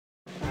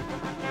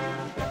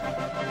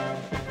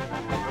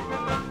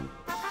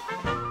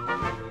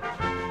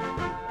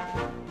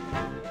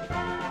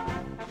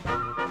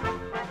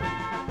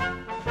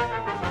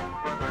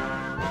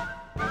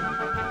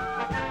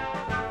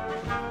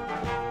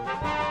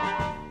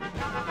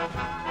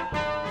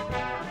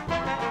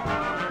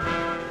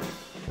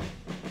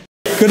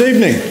Good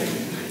evening.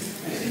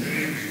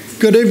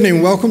 Good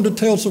evening. Welcome to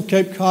Tales of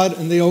Cape Cod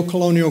and the Old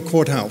Colonial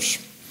Courthouse.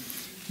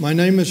 My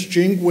name is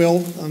Gene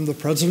Will. I'm the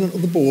president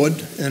of the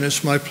board, and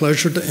it's my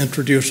pleasure to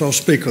introduce our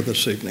speaker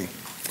this evening.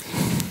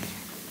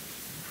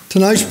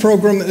 Tonight's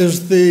program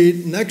is the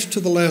next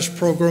to the last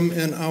program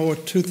in our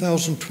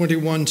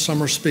 2021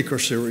 Summer Speaker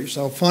Series.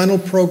 Our final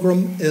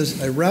program is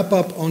a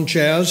wrap-up on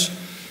jazz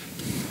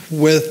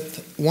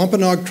with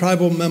Wampanoag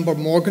Tribal member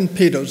Morgan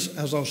Peters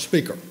as our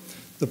speaker.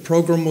 The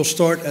program will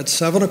start at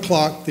 7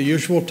 o'clock, the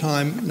usual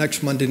time,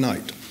 next Monday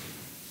night.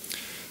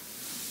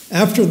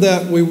 After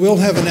that, we will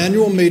have an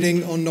annual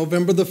meeting on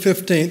November the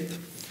 15th.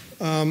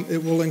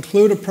 It will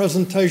include a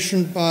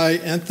presentation by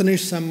Anthony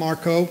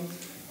Sammarco,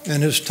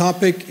 and his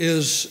topic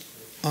is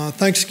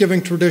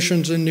Thanksgiving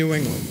traditions in New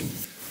England.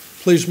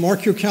 Please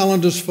mark your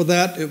calendars for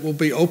that. It will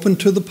be open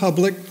to the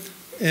public,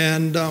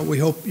 and we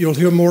hope you'll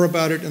hear more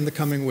about it in the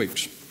coming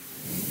weeks.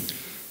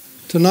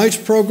 Tonight's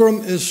program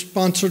is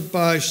sponsored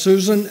by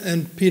Susan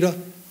and Peter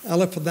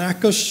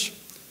Alifanakis.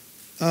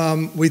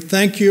 We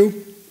thank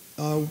you.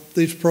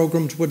 These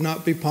programs would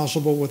not be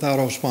possible without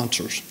our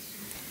sponsors.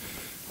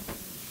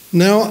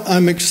 Now,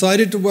 I'm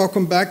excited to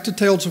welcome back to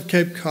Tales of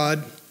Cape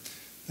Cod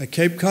a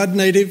Cape Cod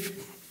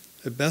native,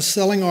 a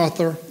best-selling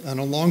author, and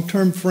a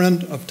long-term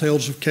friend of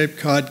Tales of Cape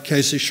Cod,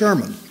 Casey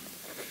Sherman.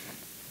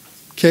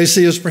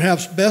 Casey is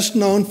perhaps best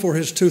known for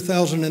his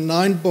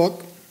 2009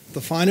 book,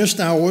 The Finest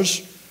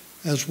Hours,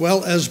 as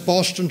well as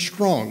Boston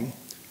Strong,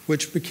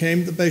 which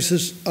became the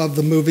basis of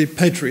the movie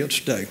Patriots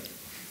Day.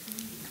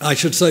 I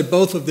should say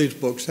both of these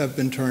books have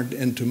been turned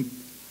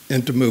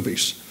into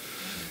movies.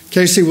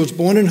 Casey was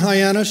born in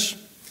Hyannis,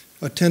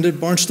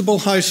 attended Barnstable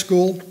High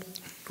School,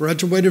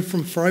 graduated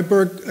from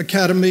Freiburg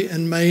Academy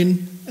in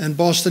Maine and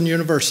Boston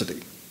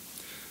University.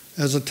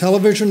 As a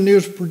television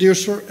news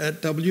producer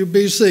at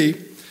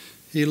WBZ,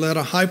 he led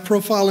a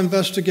high-profile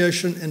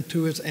investigation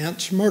into his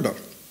aunt's murder,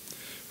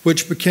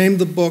 which became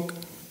the book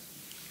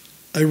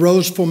A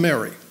Rose for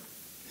Mary.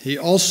 He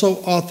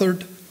also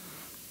authored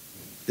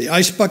The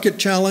Ice Bucket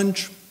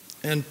Challenge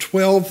and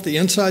 12, The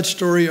Inside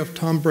Story of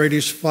Tom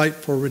Brady's Fight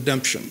for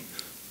Redemption.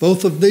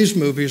 Both of these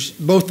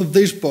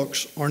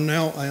books are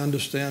now, I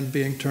understand,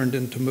 being turned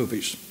into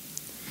movies.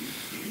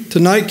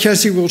 Tonight,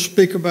 Casey will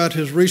speak about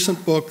his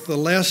recent book, The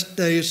Last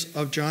Days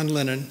of John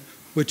Lennon,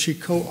 which he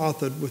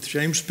co-authored with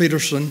James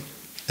Peterson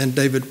and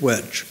David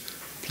Wedge.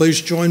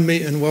 Please join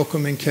me in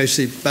welcoming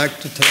Casey back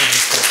to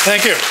television.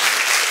 Thank you.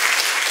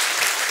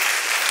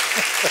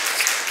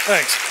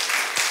 Thanks.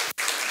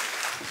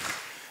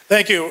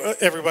 Thank you,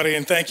 everybody,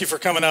 and thank you for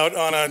coming out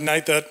on a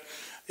night that,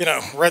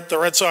 the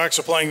Red Sox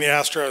are playing the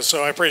Astros,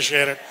 so I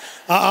appreciate it.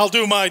 I'll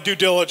do my due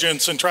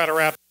diligence and try to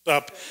wrap this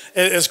up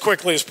as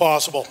quickly as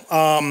possible.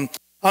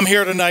 I'm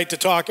here tonight to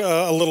talk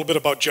a little bit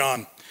about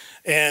John.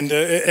 And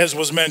as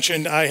was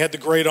mentioned, I had the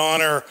great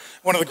honor,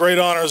 one of the great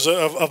honors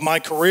of my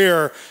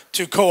career,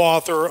 to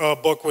co-author a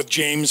book with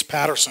James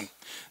Patterson.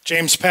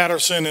 James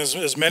Patterson,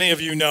 as many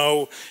of you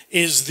know,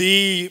 is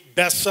the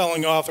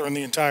best-selling author in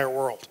the entire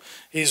world.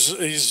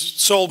 He's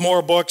sold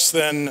more books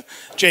than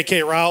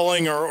J.K.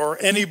 Rowling or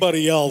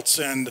anybody else.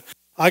 And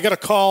I got a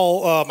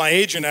call, my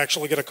agent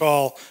actually got a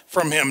call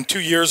from him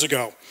 2 years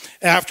ago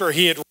after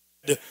he had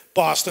read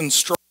Boston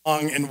Strong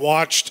and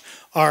watched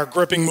our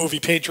gripping movie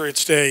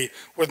Patriots Day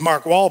with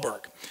Mark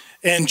Wahlberg.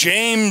 And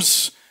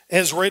James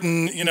has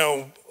written,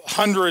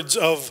 hundreds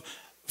of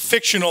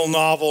fictional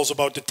novels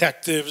about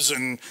detectives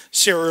and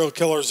serial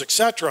killers,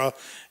 etc.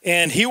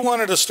 And he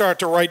wanted to start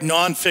to write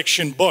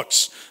nonfiction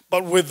books,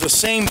 but with the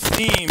same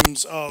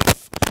themes of,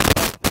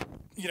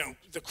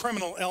 the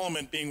criminal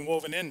element being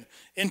woven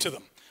into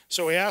them.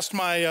 So he asked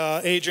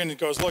my agent, he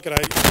goes, look, I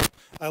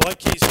like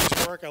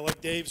Casey's work, I like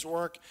Dave's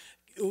work.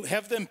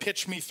 Have them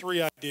pitch me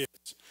 3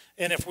 ideas.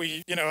 And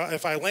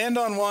if I land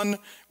on one,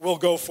 we'll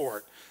go for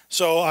it.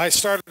 So I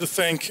started to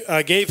think,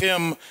 I gave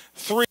him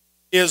 3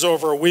 ideas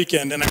over a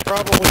weekend, and I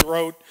probably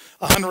wrote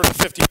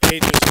 150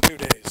 pages in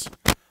 2 days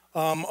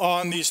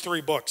on these 3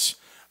 books.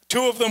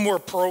 2 of them were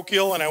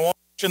parochial, and I won't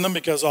mention them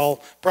because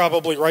I'll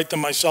probably write them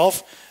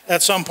myself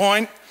at some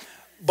point.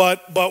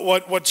 But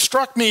what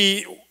struck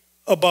me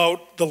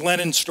about the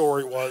Lennon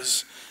story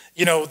was,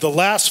 the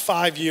last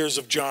 5 years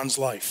of John's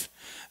life.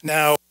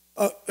 Now,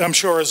 I'm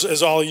sure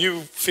as all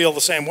you feel the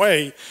same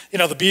way, the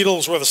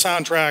Beatles were the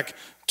soundtrack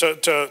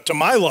to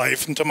my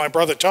life and to my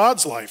brother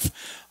Todd's life.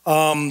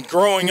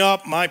 Growing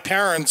up, my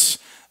parents,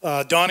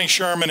 Donnie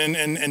Sherman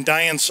and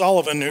Diane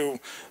Sullivan, who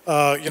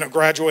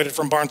graduated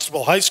from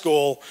Barnstable High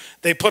School,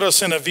 they put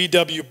us in a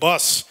VW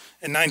bus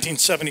in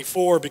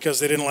 1974 because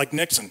they didn't like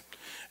Nixon.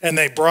 And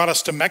they brought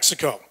us to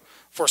Mexico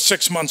for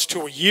 6 months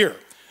to a year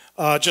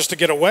just to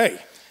get away.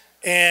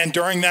 And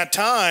during that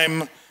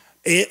time,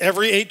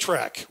 every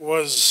 8-track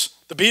was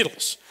the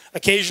Beatles.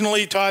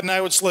 Occasionally, Todd and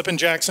I would slip in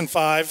Jackson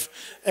 5,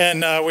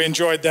 and we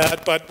enjoyed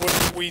that. But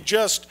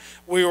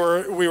we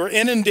were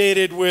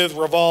inundated with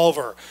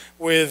Revolver,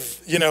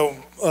 with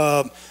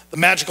the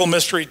Magical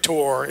Mystery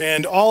Tour,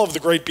 and all of the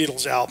great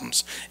Beatles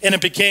albums. And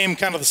it became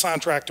kind of the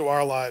soundtrack to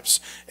our lives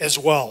as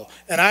well.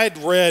 And I had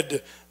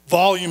read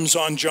volumes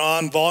on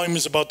John,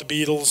 volumes about the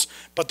Beatles,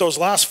 but those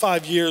last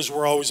 5 years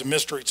were always a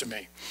mystery to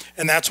me.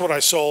 And that's what I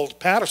sold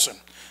Patterson.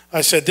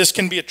 I said, this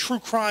can be a true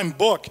crime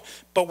book,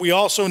 but we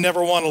also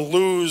never want to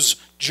lose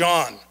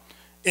John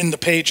in the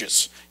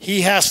pages.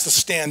 He has to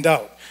stand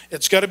out.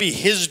 It's got to be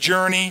his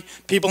journey.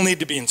 People need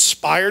to be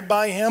inspired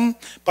by him,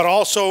 but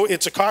also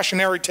it's a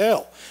cautionary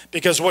tale,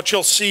 because what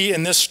you'll see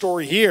in this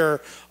story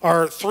here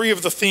are three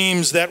of the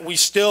themes that we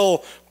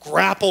still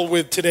grapple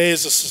with today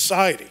as a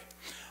society.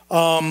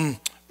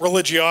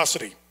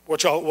 Religiosity,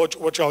 which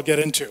I'll get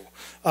into.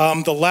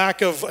 The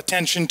lack of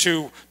attention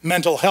to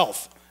mental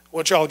health,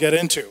 which I'll get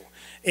into.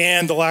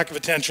 And the lack of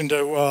attention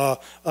to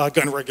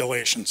gun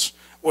regulations,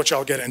 which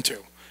I'll get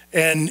into.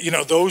 And,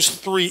 those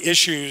three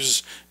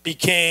issues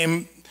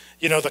became,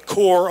 the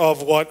core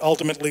of what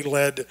ultimately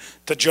led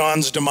to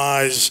John's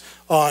demise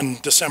on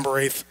December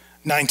 8th,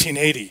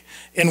 1980.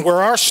 And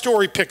where our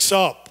story picks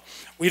up,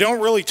 we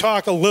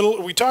talk a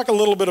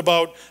little bit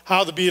about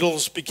how the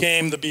Beatles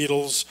became the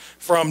Beatles,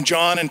 from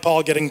John and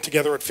Paul getting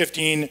together at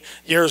 15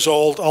 years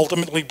old,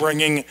 ultimately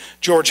bringing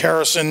George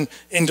Harrison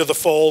into the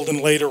fold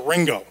and later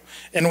Ringo.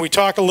 And we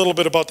talk a little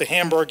bit about the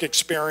Hamburg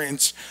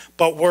experience,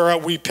 but where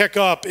we pick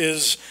up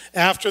is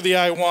after the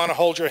I Want to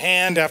Hold Your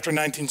Hand, after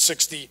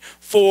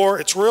 1964,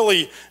 it's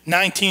really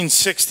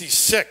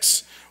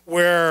 1966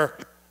 where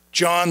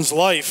John's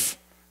life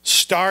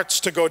starts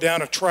to go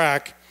down a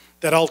track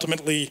that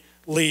ultimately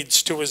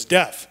leads to his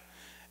death.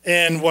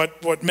 And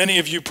what many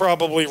of you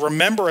probably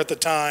remember at the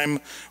time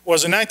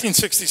was in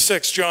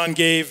 1966, John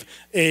gave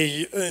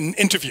an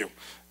interview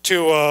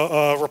to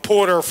a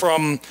reporter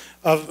from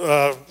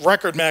a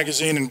record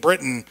magazine in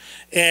Britain,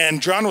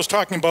 and John was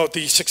talking about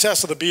the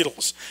success of the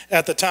Beatles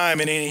at the time,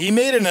 and he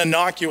made an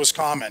innocuous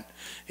comment.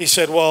 He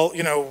said, well,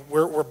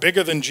 we're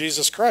bigger than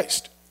Jesus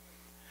Christ.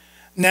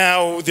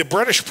 Now, the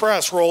British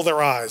press rolled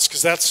their eyes,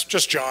 because that's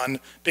just John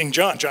being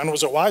John. John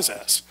was a wise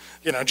ass.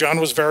 John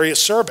was very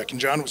acerbic, and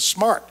John was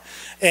smart.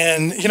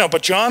 And,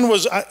 but John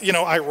was,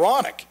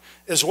 ironic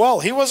as well.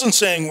 He wasn't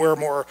saying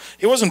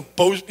he wasn't,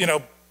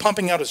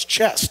 pumping out his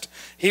chest.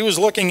 He was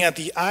looking at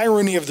the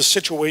irony of the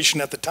situation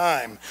at the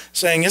time,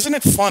 saying, isn't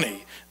it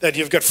funny that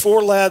you've got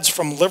four lads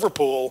from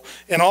Liverpool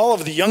and all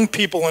of the young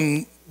people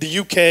in the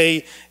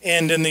UK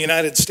and in the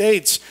United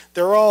States,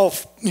 they're all,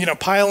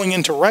 piling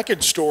into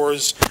record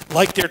stores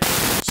like they're,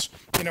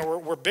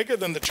 we're bigger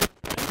than the church.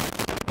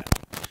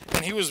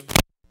 And he was, the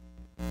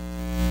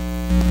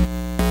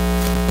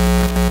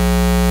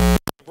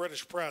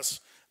British press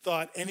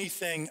thought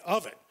anything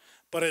of it.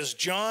 But as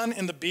John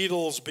and the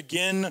Beatles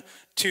begin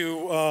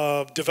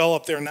to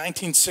develop their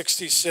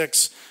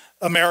 1966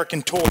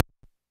 American tour,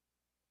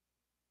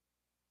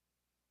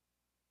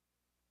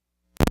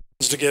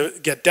 to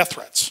get death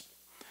threats.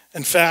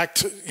 In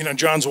fact,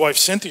 John's wife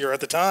Cynthia at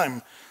the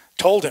time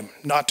told him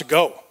not to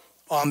go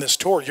on this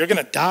tour. You're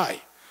going to die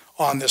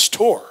on this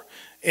tour.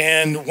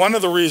 And one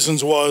of the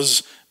reasons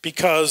was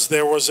because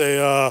there was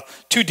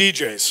two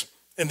DJs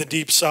in the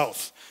Deep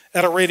South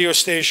at a radio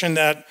station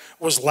that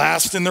was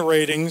last in the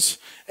ratings,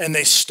 and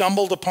they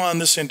stumbled upon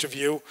this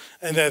interview,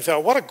 and they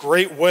thought, what a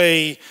great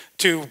way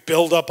to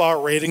build up our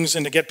ratings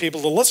and to get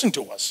people to listen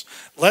to us.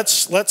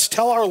 Let's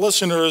tell our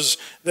listeners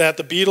that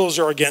the Beatles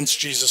are against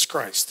Jesus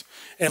Christ,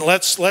 and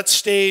let's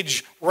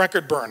stage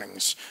record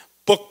burnings,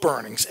 book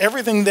burnings,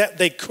 everything that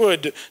they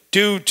could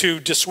do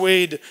to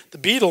dissuade the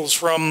Beatles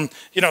from,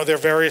 their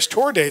various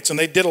tour dates. And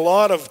they did a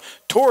lot of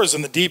tours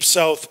in the Deep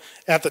South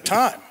at the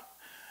time.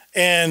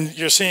 And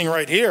you're seeing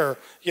right here,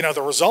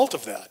 the result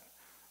of that.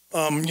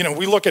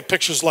 We look at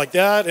pictures like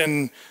that,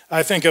 and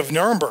I think of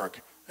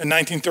Nuremberg in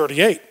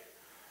 1938.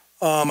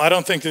 I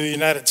don't think of the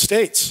United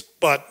States,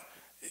 but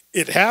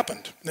it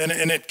happened,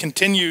 and it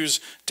continues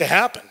to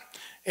happen.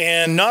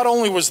 And not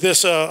only was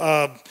this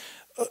kind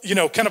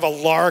of a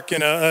lark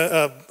and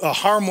a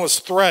harmless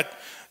threat,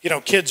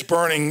 kids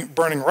burning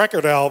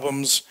record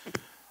albums,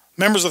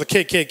 members of the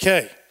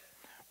KKK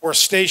were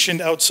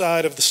stationed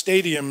outside of the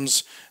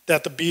stadiums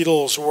that the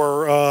Beatles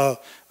were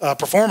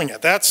performing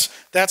at. That's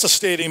a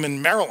stadium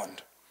in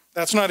Maryland.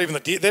 That's not even they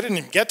didn't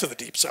even get to the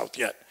Deep South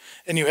yet.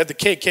 And you had the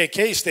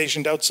KKK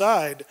stationed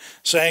outside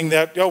saying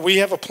that, we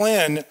have a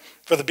plan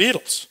for the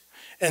Beatles.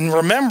 And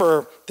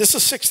remember, this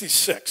is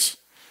 66.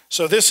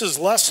 So this is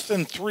less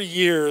than 3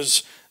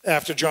 years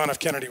after John F.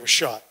 Kennedy was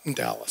shot in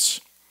Dallas.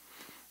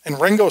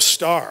 And Ringo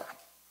Starr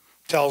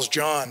tells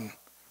John,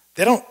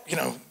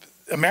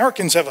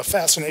 Americans have a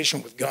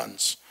fascination with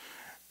guns.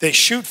 They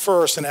shoot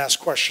first and ask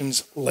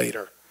questions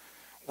later.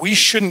 We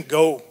shouldn't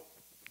go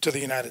to the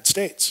United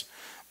States.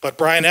 But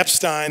Brian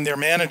Epstein, their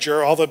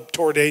manager, all the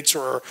tour dates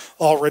were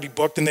already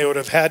booked, and they would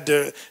have had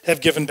to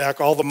have given back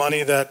all the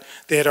money that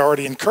they had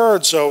already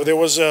incurred. So there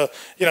was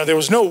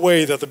no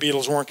way that the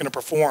Beatles weren't going to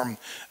perform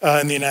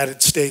in the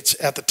United States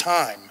at the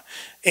time.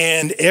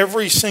 And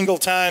every single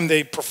time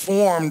they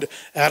performed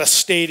at a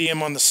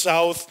stadium on the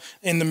South,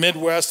 in the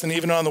Midwest, and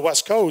even on the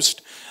West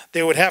Coast,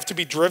 they would have to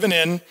be driven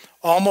in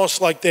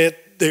almost like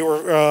they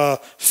were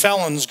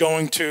felons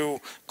going to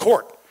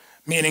court,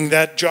 meaning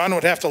that John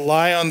would have to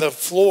lie on the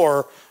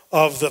floor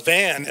of the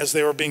van as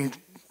they were being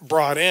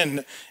brought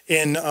in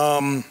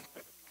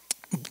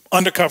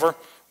undercover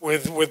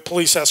with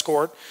police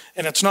escort,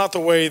 and it's not the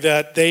way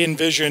that they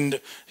envisioned,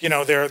 you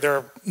know,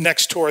 their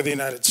next tour of the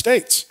United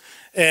States.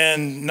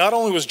 And not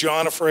only was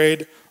John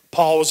afraid,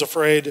 Paul was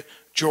afraid,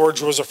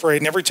 George was afraid,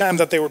 and every time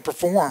that they would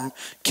perform,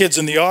 kids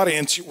in the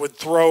audience would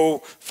throw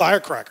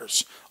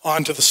firecrackers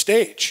onto the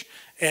stage.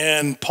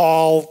 And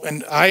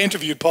I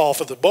interviewed Paul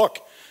for the book,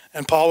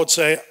 and Paul would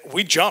say,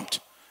 we jumped.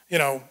 You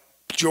know,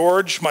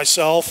 George,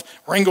 myself,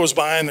 Ringo was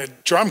behind the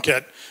drum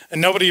kit, and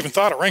nobody even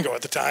thought of Ringo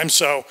at the time.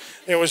 So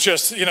it was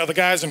just, you know, the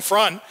guys in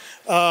front,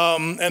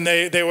 and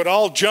they would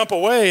all jump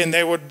away, and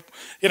they would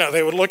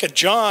look at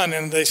John,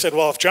 and they said,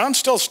 well, if John's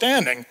still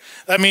standing,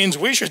 that means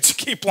we should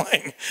keep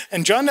playing.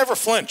 And John never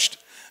flinched.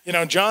 You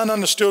know, John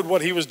understood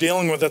what he was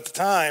dealing with at the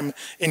time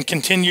and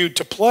continued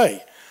to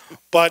play.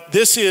 But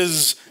this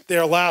is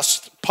their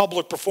last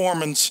public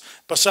performance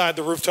beside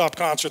the rooftop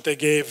concert they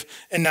gave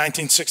in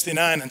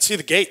 1969. And see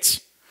the gates.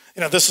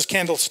 You know, this is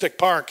Candlestick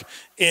Park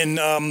in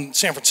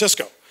San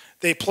Francisco.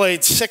 They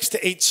played 6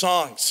 to 8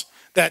 songs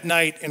that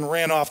night and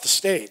ran off the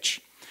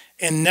stage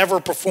and never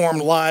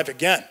performed live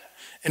again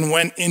and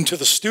went into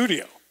the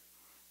studio.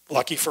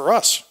 Lucky for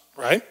us,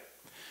 right?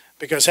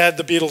 Because had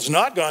the Beatles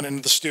not gone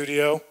into the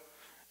studio,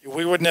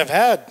 we wouldn't have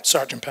had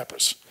Sgt.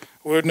 Pepper's.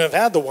 We wouldn't have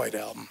had the White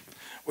Album.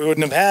 We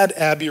wouldn't have had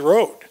Abbey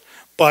Road.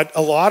 But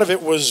a lot of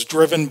it was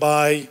driven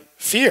by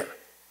fear,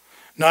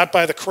 not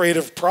by the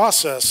creative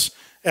process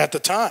at the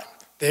time.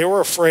 They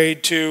were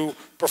afraid to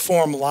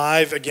perform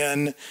live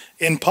again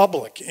in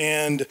public.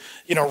 And,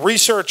 you know,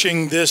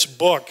 researching this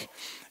book,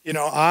 you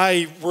know,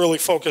 I really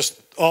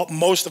focused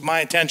most of my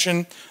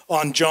attention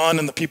on John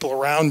and the people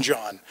around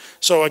John.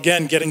 So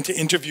again, getting to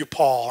interview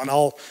Paul, and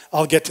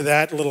I'll get to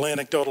that little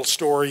anecdotal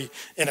story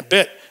in a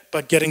bit,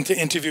 but getting to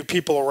interview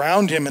people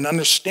around him and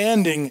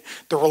understanding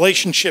the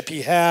relationship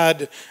he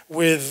had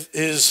with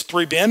his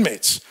 3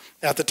 bandmates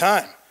at the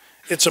time.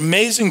 It's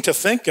amazing to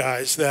think,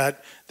 guys,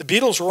 that the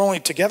Beatles were only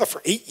together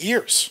for 8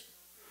 years.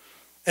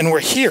 And we're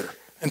here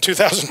in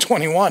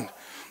 2021,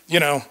 you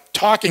know,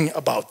 talking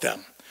about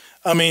them.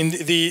 I mean,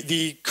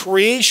 the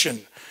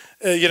creation,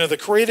 you know, the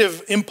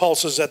creative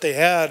impulses that they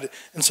had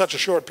in such a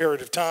short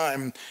period of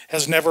time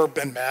has never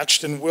been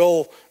matched and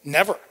will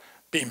never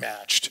be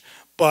matched.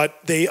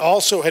 But they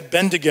also had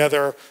been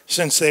together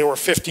since they were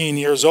 15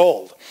 years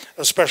old,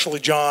 especially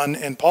John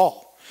and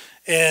Paul.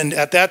 And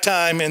at that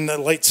time in the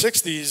late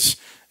 60s,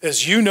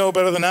 as you know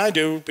better than I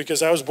do,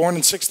 because I was born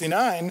in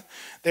 69,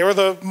 they were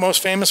the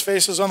most famous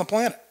faces on the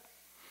planet.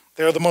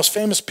 They were the most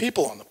famous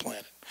people on the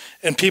planet.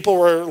 And people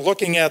were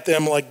looking at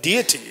them like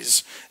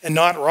deities and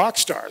not rock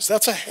stars.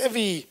 That's a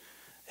heavy,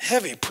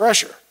 heavy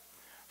pressure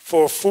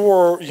for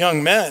 4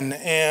 young men,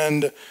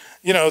 and,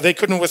 you know, they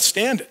couldn't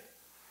withstand it.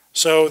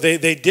 So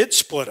they did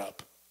split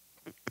up.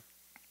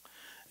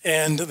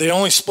 And they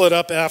only split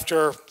up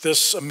after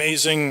this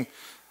amazing,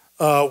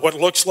 what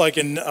looks like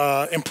an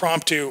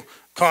impromptu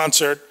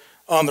concert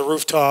on the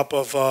rooftop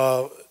of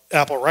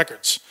Apple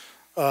Records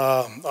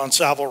on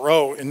Savile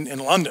Row in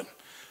London.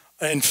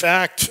 In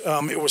fact,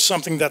 it was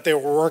something that they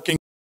were working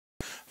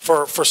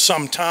for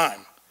some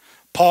time.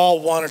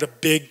 Paul wanted a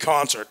big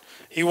concert.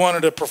 He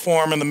wanted to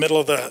perform in the middle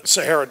of the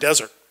Sahara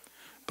Desert,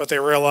 but they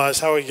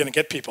realized, how are you going to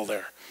get people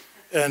there?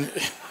 And,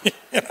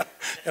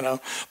 you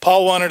know,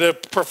 Paul wanted to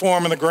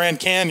perform in the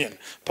Grand Canyon.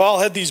 Paul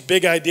had these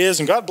big ideas,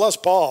 and God bless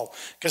Paul,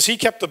 because he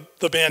kept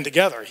the band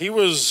together. He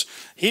was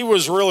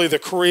really the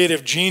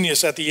creative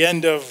genius at the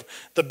end of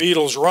the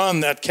Beatles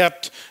run that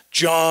kept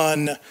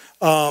John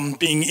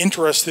being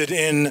interested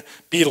in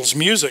Beatles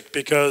music,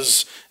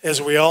 because, as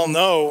we all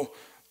know,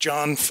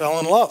 John fell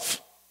in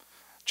love.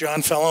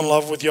 John fell in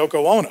love with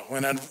Yoko Ono,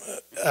 an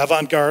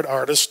avant-garde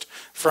artist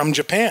from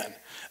Japan.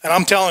 And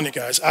I'm telling you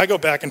guys, I go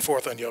back and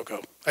forth on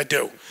Yoko. I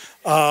do.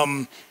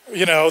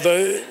 You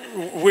know,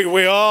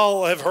 we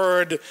all have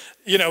heard,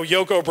 you know,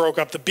 Yoko broke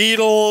up the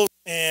Beatles.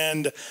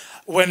 And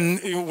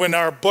when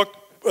our book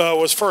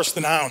was first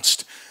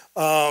announced,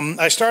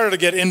 I started to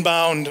get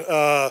inbound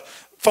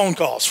phone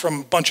calls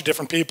from a bunch of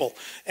different people.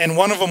 And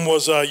one of them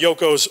was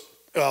Yoko's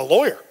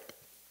lawyer.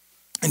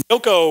 And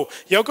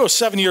Yoko's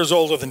 7 years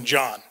older than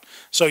John.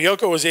 So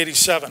Yoko is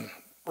 87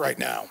 right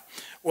now.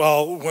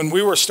 Well, when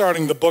we were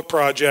starting the book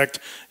project,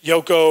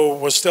 Yoko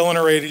was still in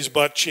her 80s,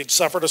 but she'd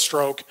suffered a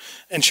stroke,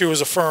 and she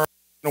was affirmed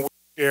in a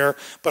wheelchair.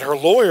 But her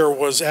lawyer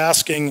was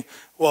asking,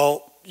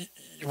 well,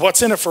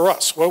 what's in it for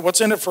us?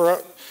 What's in it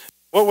for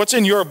what's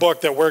in your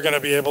book that we're going to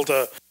be able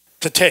to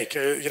take?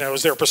 You know,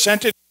 is there a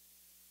percentage,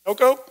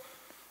 Yoko?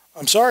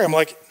 I'm sorry. I'm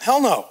like,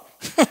 hell no.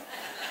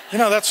 You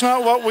know, that's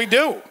not what we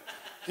do.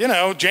 You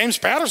know, James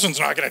Patterson's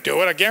not going to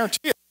do it. I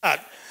guarantee you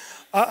that.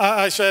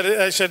 I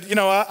said, you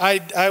know,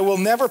 I will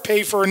never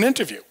pay for an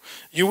interview.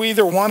 You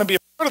either want to be a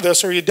part of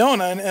this or you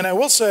don't. And I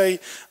will say,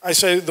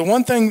 the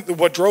one thing,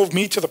 what drove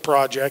me to the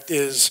project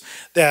is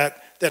that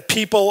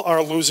people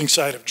are losing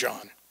sight of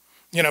John.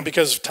 You know,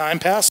 because time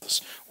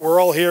passes. We're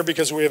all here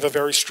because we have a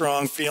very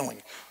strong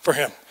feeling for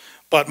him.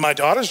 But my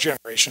daughter's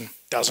generation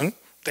doesn't.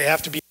 They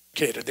have to be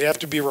educated. They have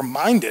to be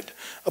reminded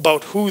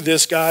about who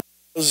this guy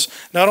was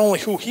not only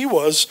who he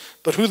was,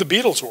 but who the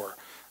Beatles were.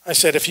 I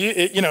said, if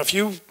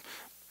you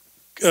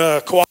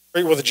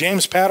cooperate with a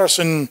James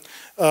Patterson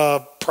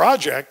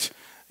project,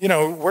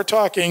 we're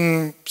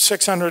talking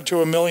 600 to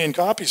 1 million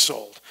copies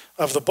sold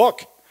of the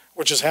book,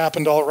 which has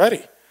happened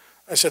already.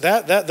 I said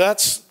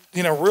that's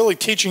really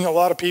teaching a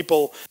lot of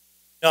people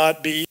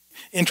not be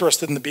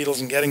interested in the Beatles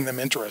and getting them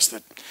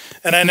interested.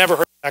 And I never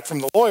heard back from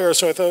the lawyer,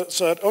 so I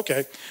thought,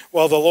 okay,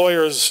 well, the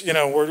lawyers,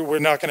 we're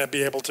not going to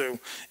be able to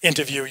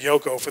interview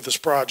Yoko for this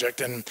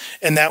project, and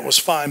that was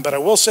fine. But I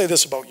will say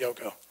this about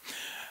Yoko.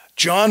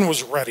 John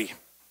was ready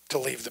to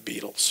leave the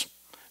Beatles.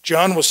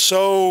 John was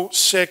so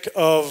sick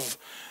of,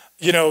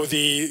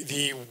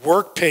 the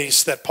work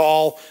pace that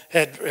Paul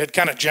had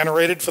kind of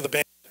generated for the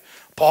band.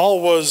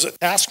 Paul was a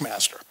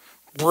taskmaster,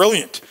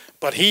 brilliant,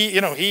 but he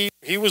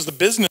was the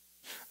business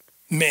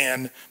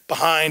man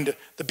behind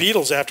the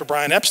Beatles after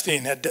Brian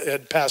Epstein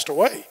had passed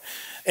away,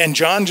 and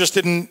John just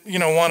didn't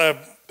want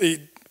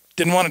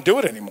to do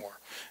it anymore.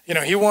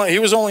 He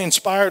was only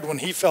inspired when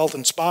he felt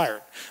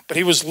inspired, but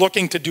he was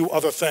looking to do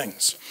other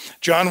things.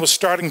 John was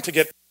starting to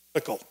get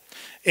political,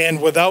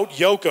 and without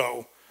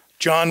Yoko,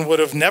 John would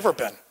have never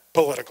been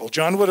political.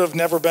 John would have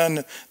never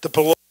been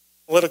the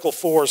political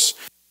force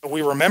that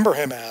we remember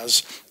him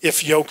as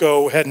if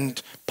Yoko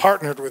hadn't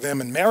partnered with him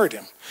and married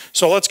him.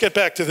 So let's get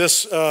back to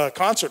this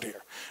concert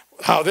here.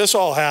 How this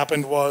all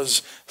happened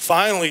was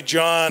finally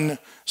John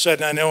said,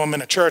 and I know I'm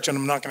in a church and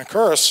I'm not going to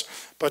curse,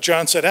 but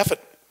John said, F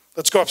it,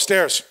 let's go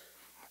upstairs.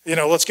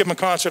 Let's give him a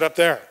concert up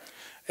there.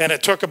 And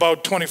it took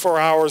about 24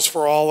 hours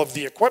for all of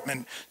the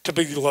equipment to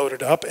be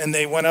loaded up, and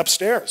they went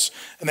upstairs,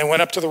 and they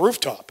went up to the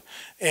rooftop.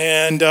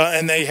 And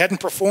they hadn't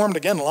performed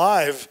again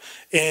live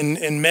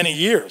in many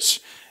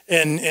years.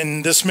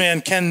 And this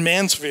man, Ken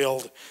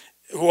Mansfield,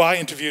 who I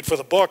interviewed for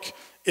the book,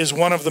 is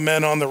one of the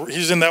men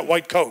he's in that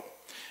white coat.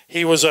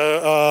 He was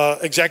a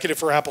executive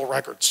for Apple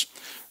Records.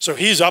 So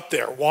he's up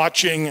there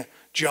watching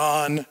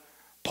John,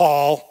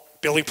 Paul,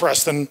 Billy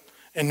Preston,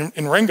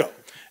 and Ringo.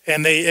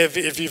 And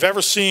if you've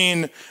ever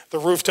seen the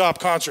rooftop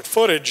concert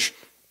footage,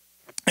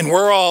 and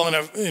we're all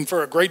in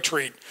for a great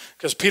treat,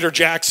 because Peter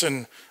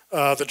Jackson,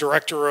 the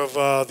director of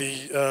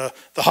the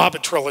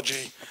Hobbit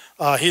trilogy,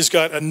 he's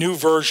got a new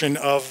version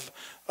of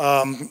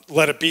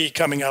Let It Be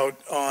coming out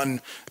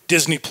on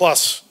Disney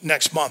Plus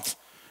next month.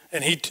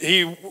 And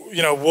he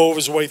wove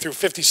his way through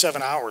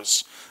 57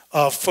 hours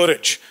of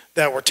footage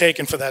that were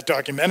taken for that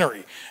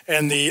documentary.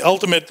 And the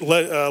ultimate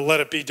Let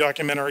It Be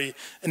documentary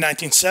in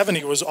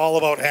 1970 was all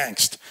about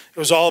angst. It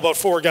was all about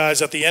 4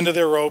 guys at the end of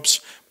their ropes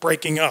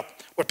breaking up.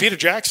 What Peter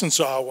Jackson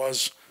saw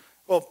was,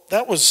 well,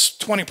 that was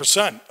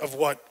 20% of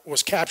what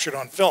was captured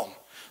on film.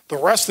 The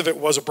rest of it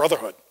was a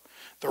brotherhood.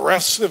 The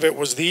rest of it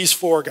was these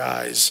 4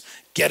 guys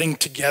getting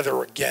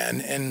together again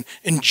and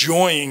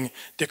enjoying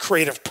the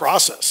creative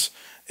process.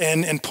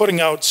 And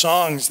putting out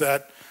songs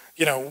that,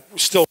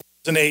 still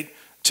resonate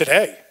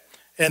today.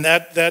 And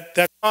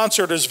that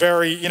concert is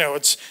very,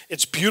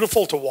 it's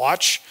beautiful to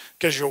watch,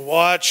 because you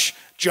watch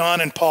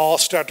John and Paul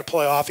start to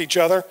play off each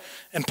other.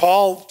 And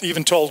Paul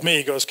even told me,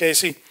 he goes,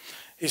 Casey,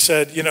 he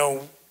said,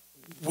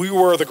 we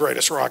were the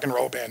greatest rock and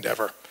roll band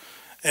ever.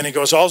 And he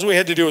goes, all we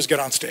had to do was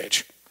get on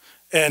stage.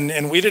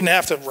 And we didn't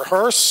have to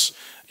rehearse.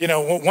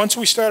 Once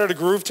we started a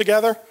groove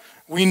together,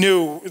 we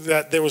knew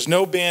that there was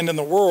no band in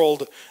the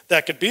world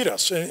that could beat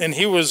us, and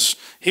he was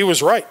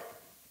right.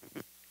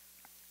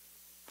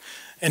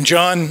 And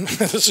John,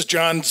 this is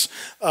John's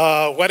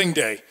wedding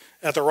day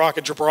at the Rock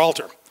of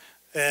Gibraltar,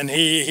 and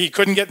he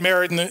couldn't get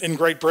married in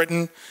Great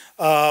Britain.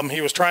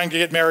 He was trying to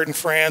get married in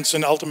France,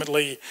 and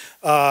ultimately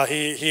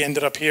he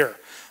ended up here.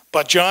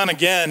 But John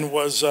again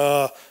was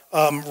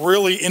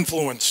really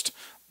influenced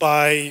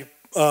by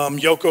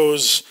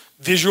Yoko's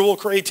visual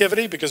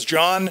creativity, because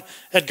John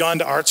had gone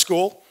to art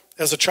school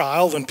as a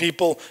child, and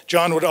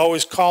John would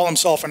always call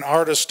himself an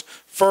artist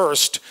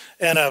first,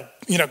 and a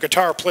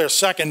guitar player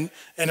second,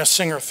 and a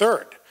singer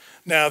third.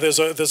 Now there's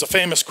a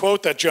famous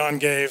quote that John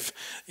gave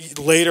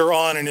later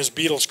on in his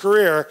Beatles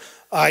career.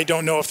 I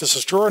don't know if this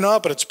is true or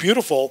not, but it's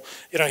beautiful.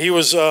 He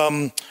was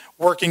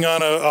working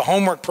on a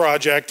homework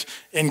project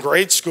in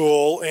grade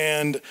school,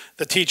 and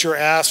the teacher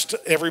asked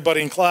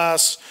everybody in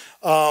class,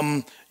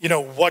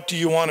 what do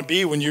you want to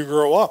be when you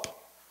grow up?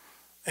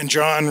 And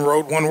John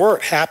wrote one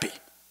word: happy.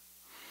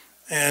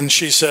 And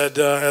she said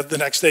the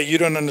next day, you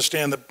don't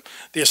understand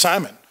the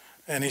assignment.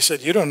 And he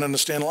said, you don't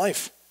understand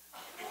life.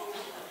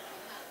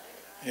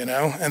 And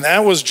that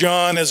was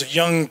John as a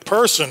young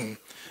person,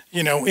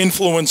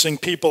 influencing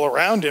people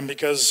around him,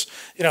 because,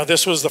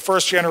 this was the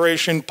first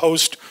generation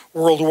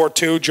post-World War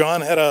II. John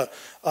had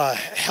a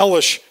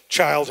hellish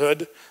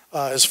childhood.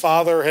 His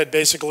father had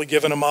basically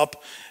given him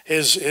up.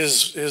 His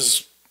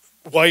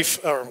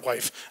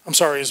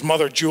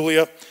mother,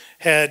 Julia,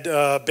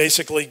 had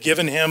basically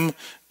given him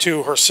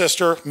to her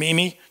sister,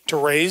 Mimi, to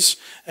raise.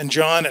 And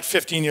John, at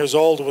 15 years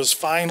old, was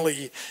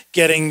finally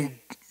getting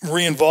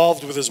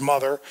re-involved with his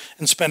mother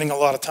and spending a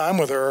lot of time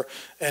with her.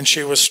 And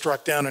she was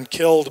struck down and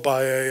killed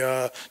by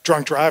a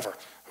drunk driver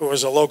who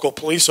was a local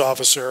police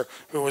officer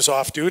who was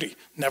off duty,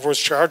 never was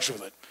charged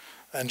with it.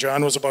 And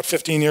John was about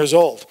 15 years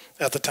old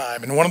at the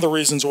time. And one of the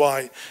reasons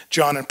why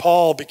John and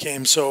Paul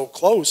became so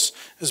close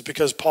is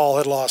because Paul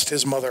had lost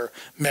his mother,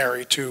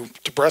 Mary, to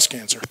breast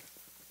cancer.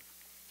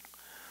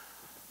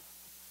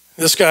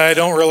 This guy I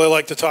don't really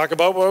like to talk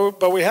about,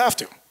 but we have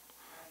to.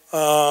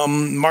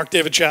 Mark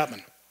David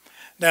Chapman.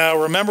 Now,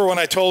 remember when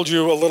I told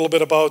you a little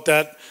bit about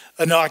that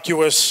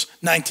innocuous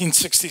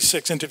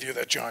 1966 interview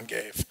that John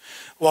gave?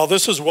 Well,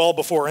 this is well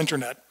before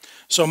internet.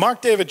 So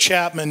Mark David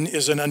Chapman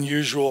is an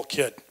unusual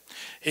kid.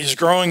 He's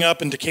growing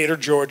up in Decatur,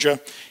 Georgia.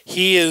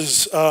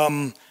 He's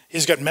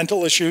got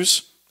mental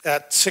issues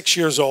at 6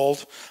 years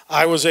old.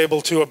 I was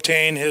able to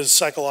obtain his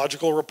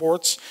psychological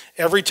reports.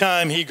 Every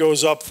time he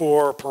goes up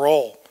for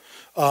parole,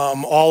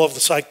 all of the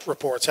psych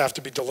reports have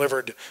to be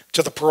delivered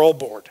to the parole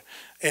board.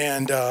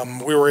 And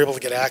we were able to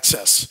get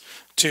access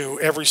to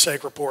every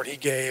psych report he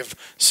gave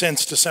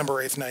since December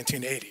 8th,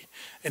 1980.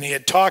 And he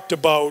had talked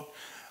about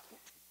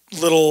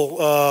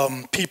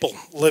little people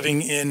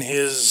living in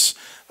his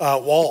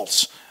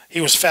walls. He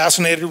was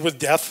fascinated with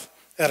death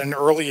at an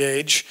early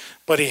age,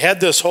 but he had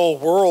this whole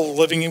world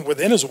living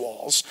within his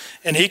walls,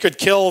 and he could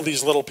kill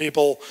these little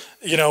people,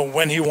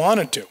 when he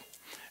wanted to.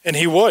 And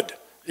he would.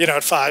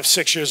 At 5,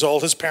 6 years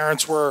old, his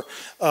parents were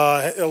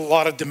a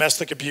lot of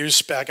domestic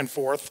abuse back and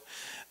forth.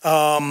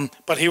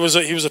 But he was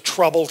a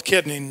troubled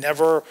kid, and he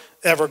never,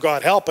 ever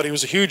got help, but he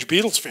was a huge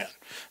Beatles fan.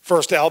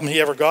 First album he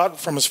ever got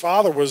from his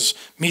father was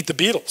Meet the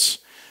Beatles.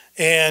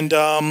 And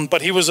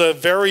but he was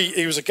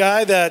a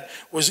guy that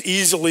was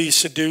easily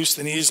seduced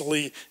and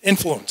easily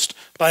influenced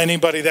by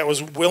anybody that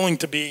was willing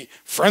to be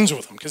friends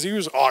with him, because he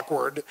was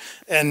awkward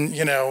and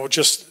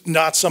just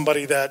not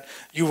somebody that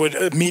you would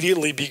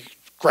immediately be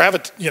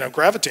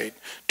gravitate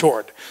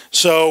toward.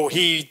 So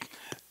he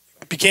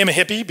became a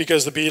hippie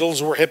because the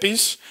Beatles were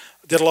hippies.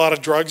 Did a lot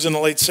of drugs in the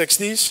late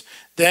 60s.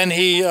 Then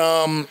he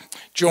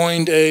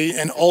joined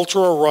an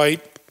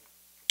ultra-right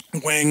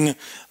wing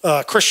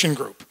Christian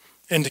group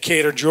in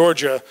Decatur,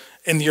 Georgia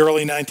in the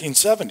early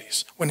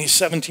 1970s when he's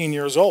 17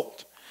 years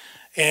old.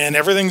 And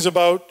everything's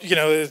about,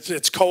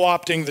 it's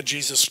co-opting the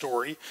Jesus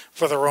story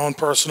for their own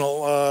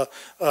personal,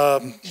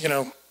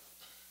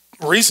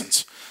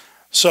 reasons.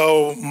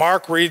 So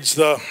Mark reads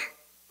the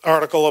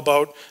article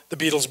about the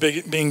Beatles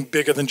being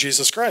bigger than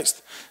Jesus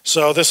Christ.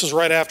 So this is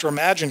right after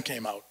Imagine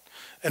came out.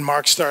 And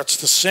Mark starts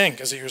to sing,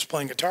 because he was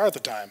playing guitar at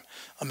the time.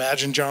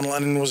 Imagine John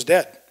Lennon was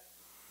dead.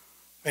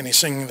 And he's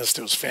singing this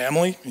to his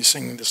family. He's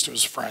singing this to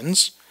his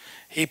friends.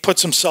 He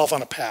puts himself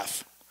on a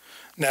path.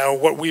 Now,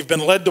 what we've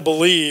been led to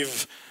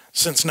believe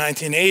since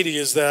 1980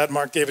 is that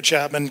Mark David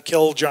Chapman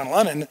killed John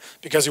Lennon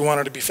because he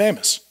wanted to be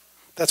famous.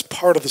 That's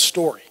part of the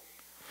story.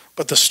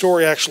 But the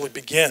story actually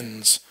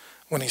begins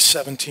when he's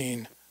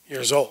 17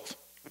 years old.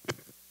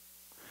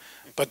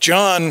 But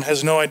John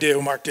has no idea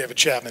who Mark David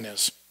Chapman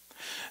is.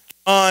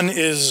 John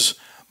is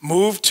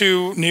moved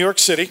to New York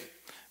City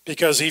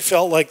because he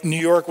felt like New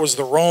York was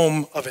the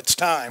Rome of its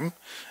time,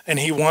 and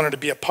he wanted to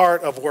be a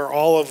part of where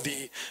all of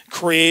the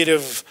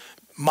creative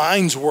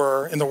minds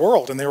were in the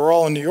world, and they were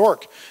all in New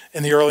York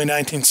in the early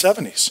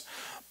 1970s.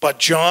 But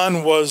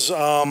John was,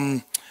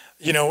 an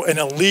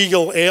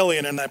illegal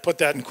alien, and I put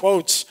that in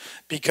quotes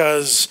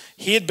because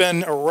he had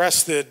been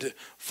arrested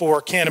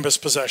for cannabis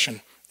possession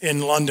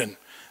in London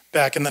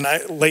back in the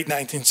late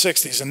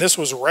 1960s. And this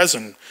was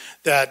resin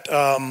that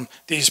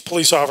these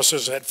police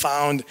officers had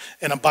found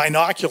in a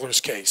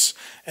binoculars case.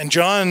 And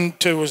John,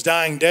 to his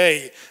dying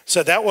day,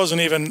 said that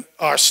wasn't even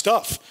our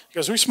stuff,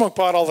 because we smoke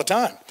pot all the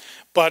time.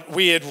 But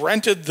we had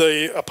rented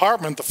the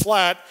apartment, the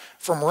flat,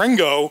 from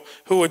Ringo,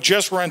 who had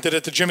just rented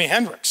it to Jimi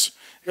Hendrix.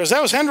 He goes,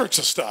 that was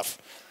Hendrix's stuff.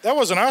 That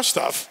wasn't our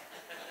stuff.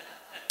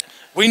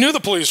 We knew the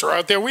police were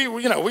out there.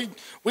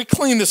 We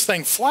cleaned this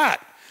thing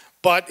flat.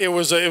 But it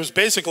was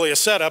basically a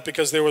setup,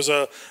 because there was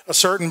a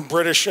certain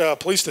British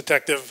police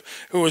detective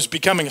who was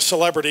becoming a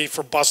celebrity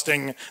for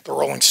busting the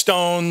Rolling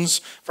Stones,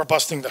 for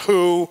busting the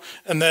Who,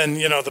 and then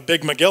the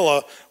big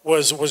Megillah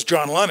was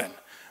John Lennon.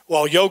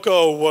 Well,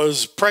 Yoko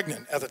was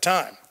pregnant at the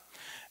time,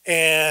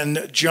 and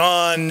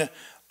Yoko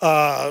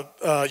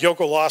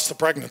lost the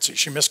pregnancy.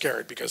 She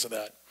miscarried because of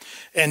that,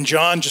 and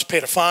John just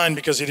paid a fine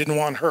because he didn't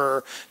want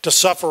her to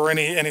suffer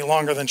any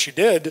longer than she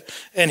did,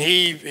 and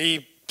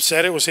he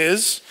said it was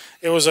his.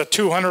 It was a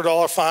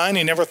 $200 fine.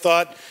 He never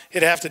thought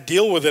he'd have to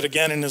deal with it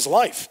again in his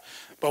life.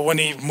 But when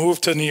he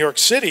moved to New York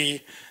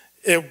City,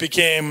 it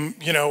became,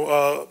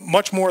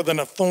 much more than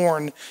a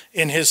thorn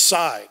in his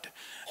side.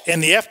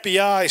 And the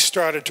FBI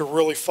started to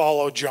really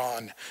follow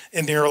John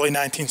in the early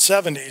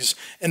 1970s.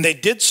 And they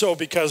did so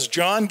because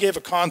John gave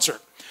a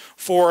concert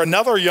for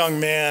another young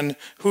man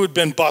who had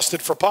been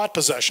busted for pot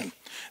possession.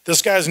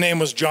 This guy's name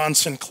was John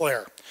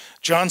Sinclair.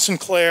 John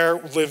Sinclair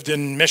lived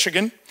in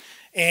Michigan.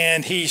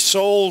 And he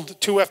sold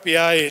two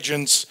undercover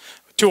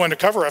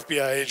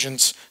FBI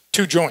agents,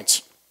 2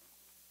 joints.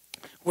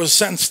 Was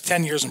sentenced to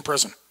 10 years in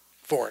prison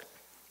for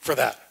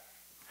that.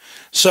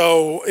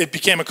 So it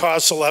became a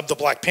cause celeb. The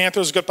Black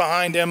Panthers got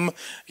behind him.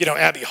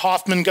 Abby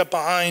Hoffman got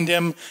behind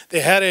him. They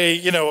had a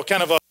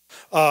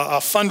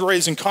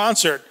fundraising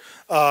concert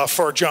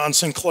for John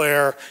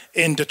Sinclair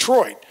in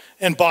Detroit.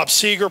 and Bob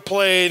Seger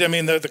played. I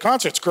mean, the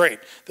concert's great.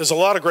 There's a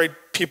lot of great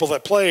people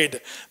that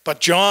played, but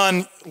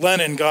John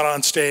Lennon got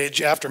on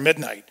stage after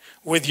midnight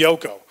with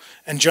Yoko,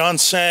 and John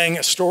sang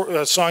a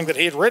song that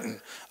he had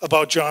written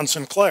about John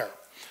Sinclair.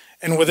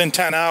 And within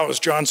 10 hours,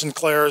 John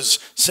Sinclair's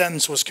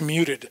sentence was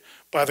commuted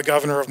by the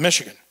governor of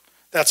Michigan.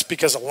 That's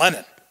because of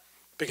Lennon,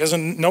 because of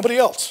nobody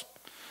else.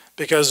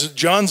 Because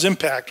John's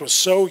impact was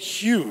so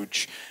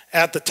huge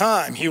at the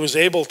time, he was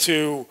able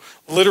to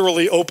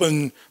literally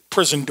open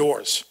prison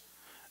doors.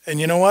 And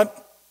you know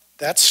what?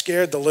 That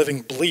scared the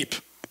living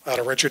bleep out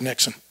of Richard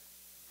Nixon.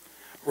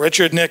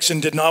 Richard Nixon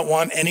did not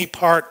want any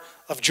part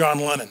of John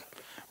Lennon.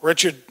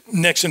 Richard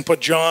Nixon put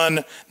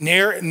John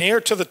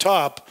near to the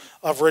top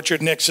of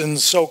Richard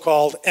Nixon's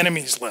so-called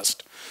enemies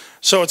list.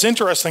 So it's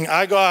interesting,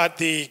 I got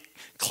the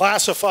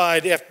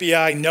classified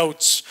FBI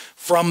notes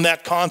from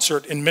that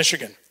concert in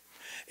Michigan.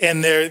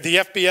 And the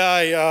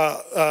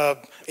FBI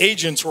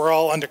agents were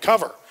all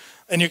undercover.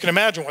 And you can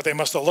imagine what they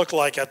must have looked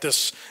like at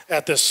this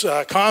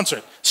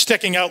concert,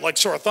 sticking out like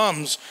sore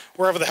thumbs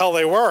wherever the hell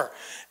they were.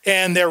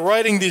 And they're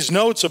writing these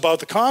notes about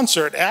the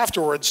concert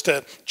afterwards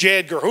to J.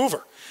 Edgar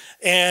Hoover.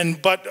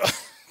 But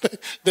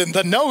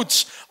the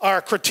notes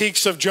are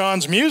critiques of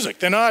John's music.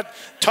 They're not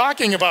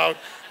talking about,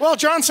 well,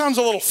 John sounds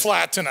a little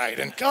flat tonight,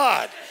 and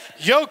God,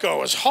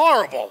 Yoko is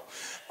horrible.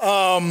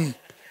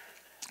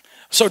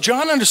 So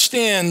John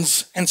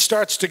understands and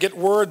starts to get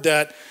word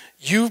that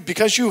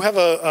because you have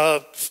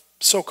a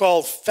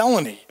so-called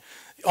felony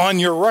on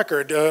your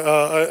record,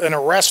 an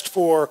arrest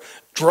for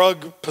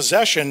drug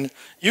possession,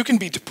 you can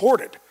be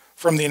deported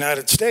from the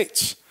United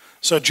States.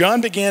 So John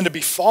began to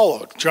be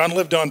followed. John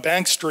lived on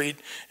Bank Street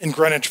in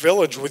Greenwich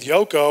Village with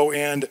Yoko,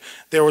 and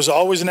there was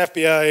always an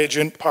FBI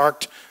agent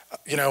parked,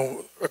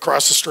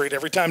 across the street.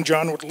 Every time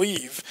John would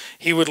leave,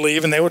 he would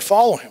leave and they would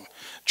follow him.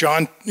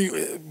 John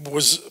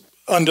was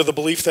under the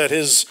belief that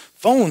his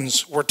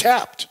phones were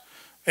tapped,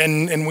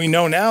 and we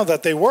know now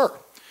that they were.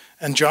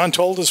 And John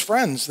told his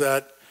friends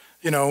that,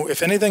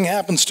 if anything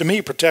happens to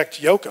me,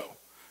 protect Yoko,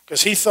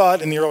 because he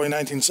thought in the early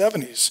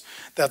 1970s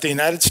that the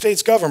United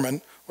States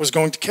government was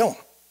going to kill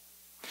him.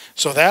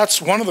 So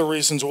that's one of the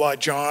reasons why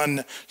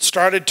John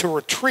started to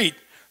retreat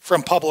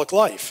from public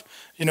life.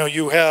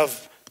 You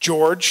have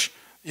George,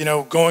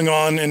 going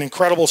on an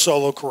incredible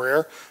solo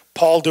career,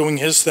 Paul doing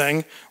his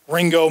thing,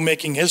 Ringo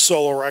making his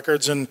solo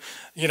records, and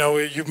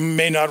you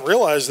may not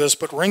realize this,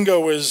 but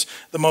Ringo is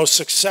the most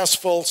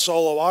successful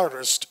solo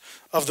artist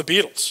of the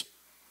Beatles.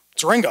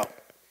 It's Ringo.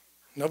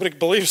 Nobody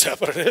believes that,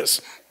 but it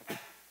is.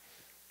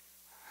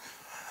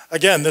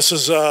 Again, this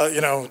is,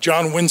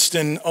 John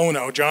Winston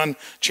Ono. John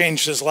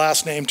changed his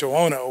last name to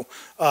Ono,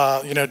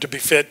 to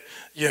befit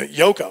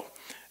Yoko.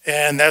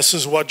 And this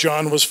is what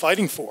John was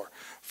fighting for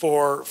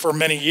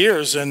many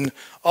years. And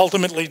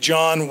ultimately,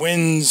 John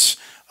wins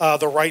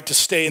the right to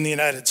stay in the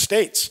United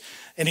States.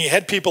 And he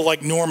had people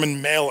like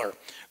Norman Mailer,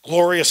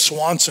 Gloria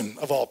Swanson,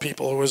 of all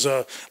people, who was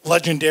a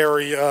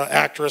legendary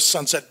actress,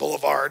 Sunset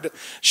Boulevard.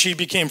 She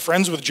became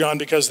friends with John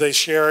because they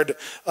shared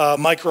a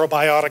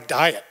microbiotic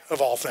diet,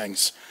 of all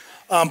things.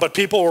 But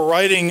people were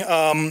writing,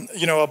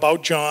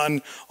 about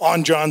John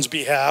on John's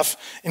behalf,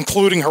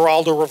 including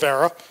Geraldo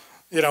Rivera.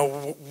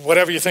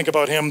 Whatever you think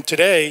about him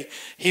today,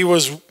 he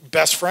was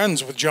best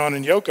friends with John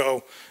and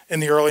Yoko in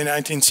the early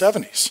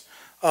 1970s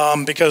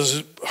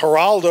because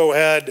Geraldo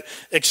had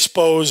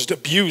exposed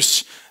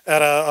abuse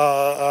at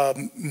a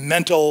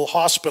mental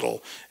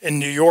hospital in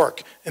New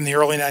York in the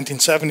early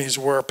 1970s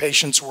where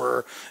patients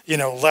were,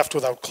 left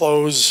without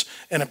clothes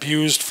and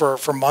abused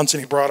for months.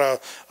 And he brought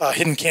a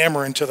hidden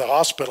camera into the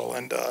hospital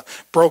and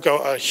broke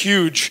a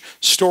huge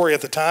story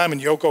at the time.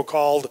 And Yoko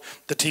called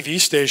the TV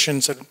station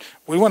and said,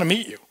 "We want to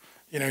meet you.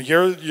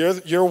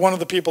 You're one of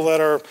the people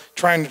that are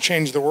trying to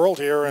change the world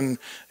here, and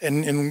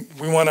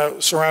we want to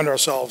surround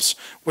ourselves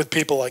with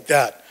people like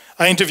that."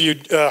 I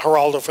interviewed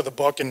Geraldo for the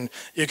book, and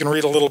you can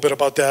read a little bit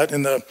about that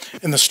in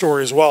the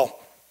story as well.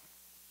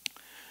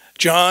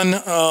 John,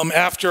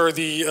 after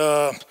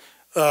the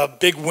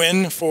big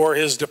win for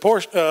his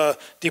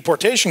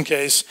deportation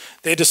case,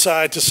 they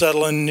decide to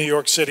settle in New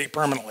York City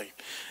permanently,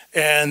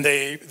 and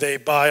they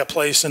buy a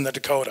place in the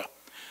Dakota.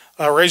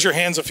 Raise your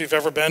hands if you've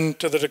ever been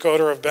to the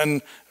Dakota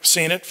or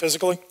seen it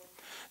physically.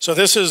 So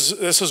this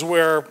is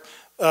where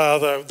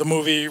the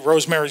movie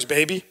Rosemary's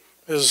Baby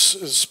is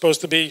supposed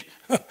to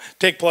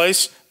take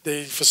place.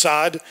 The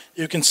facade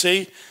you can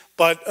see,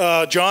 but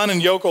John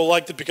and Yoko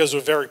liked it because it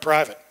was very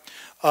private.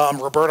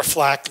 Roberta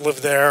Flack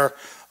lived there.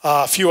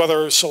 A few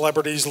other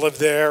celebrities lived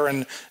there,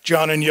 and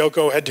John and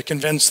Yoko had to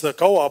convince the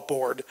co-op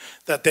board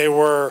that they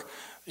were,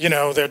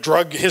 their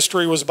drug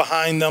history was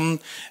behind them.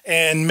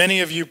 And many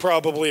of you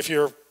probably, if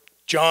you're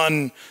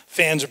John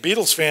fans or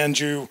Beatles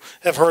fans, you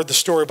have heard the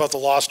story about the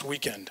Lost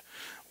Weekend,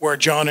 where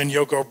John and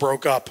Yoko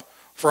broke up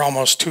for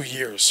almost 2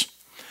 years.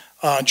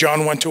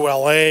 John went to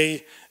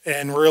LA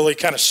and really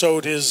kind of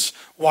sowed his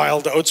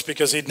wild oats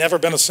because he'd never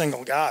been a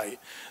single guy.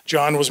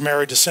 John was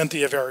married to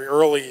Cynthia very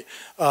early,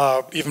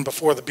 even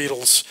before the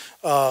Beatles,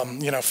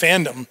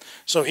 fandom.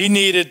 So he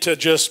needed to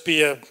just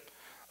be a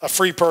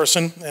free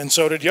person, and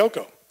so did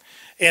Yoko.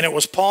 And it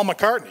was Paul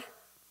McCartney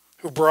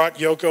who brought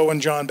Yoko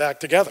and John back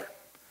together.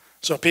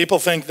 So people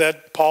think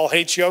that Paul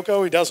hates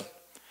Yoko. He doesn't.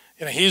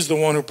 He's the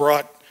one who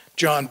brought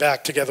John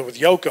back together with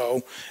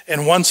Yoko.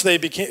 And once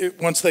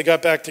they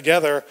got back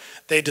together,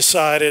 they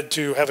decided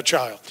to have a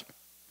child,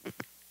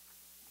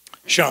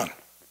 Sean.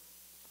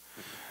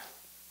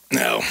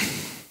 Now,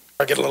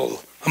 I get a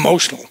little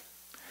emotional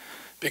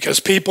because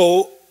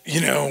people,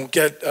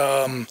 get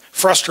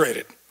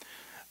frustrated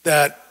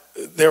that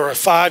there were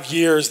 5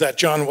 years that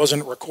John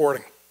wasn't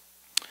recording.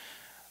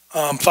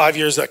 5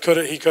 years that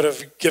he could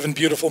have given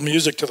beautiful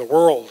music to the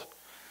world.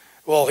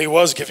 Well, he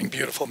was giving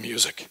beautiful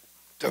music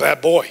to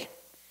that boy.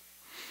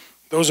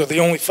 Those are the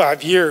only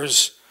 5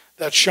 years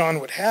that Sean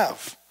would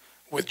have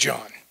with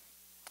John.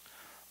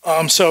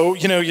 So,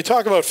 you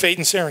talk about fate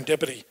and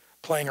serendipity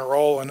playing a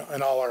role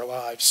in all our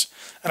lives.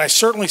 And I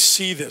certainly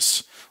see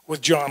this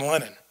with John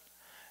Lennon.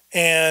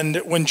 And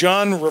when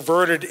John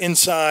reverted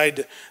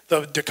inside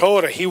the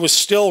Dakota, he was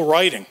still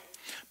writing.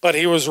 But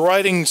he was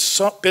writing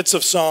bits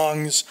of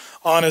songs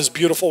on his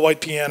beautiful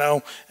white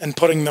piano and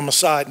putting them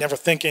aside, never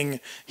thinking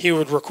he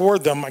would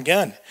record them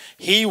again.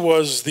 He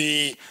was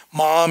the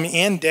mom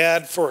and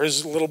dad for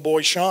his little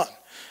boy, Sean.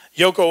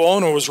 Yoko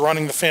Ono was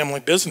running the family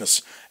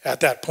business at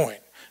that point,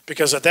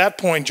 because at that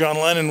point, John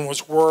Lennon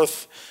was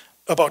worth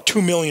about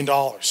 $2 million.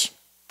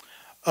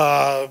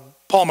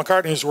 Paul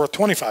McCartney was worth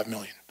 $25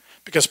 million,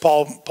 because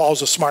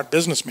Paul's a smart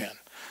businessman.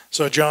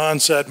 So John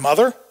said,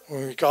 "Mother,"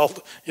 when we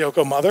called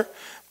Yoko Mother,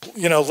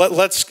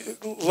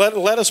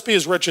 let us be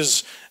as rich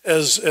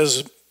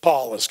as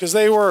Paul is, because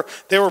they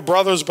were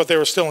brothers, but they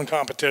were still in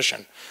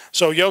competition.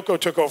 So Yoko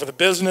took over the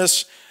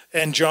business,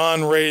 and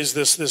John raised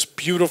this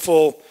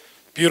beautiful,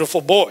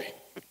 beautiful boy.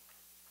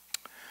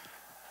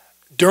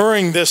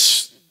 During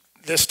this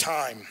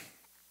time,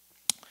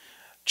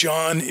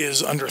 John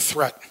is under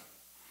threat,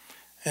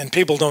 and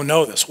people don't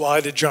know this.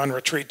 Why did John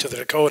retreat to the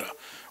Dakota?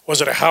 Was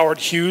it a Howard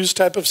Hughes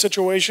type of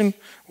situation?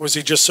 Was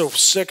he just so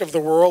sick of the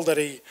world that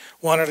he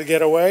wanted to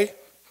get away?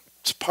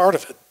 It's part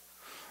of it.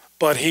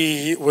 But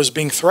he was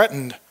being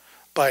threatened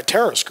by a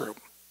terrorist group.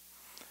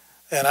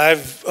 And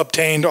I've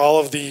obtained all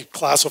of the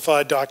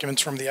classified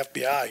documents from the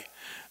FBI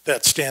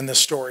that stand this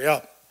story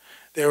up.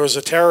 There was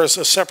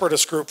a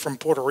separatist group from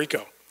Puerto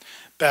Rico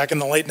back in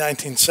the late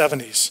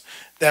 1970s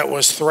that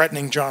was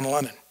threatening John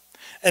Lennon.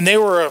 And they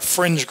were a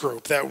fringe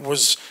group that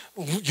was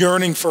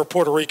yearning for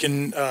Puerto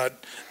Rican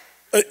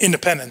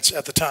independence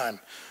at the time.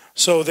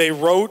 So they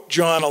wrote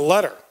John a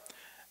letter,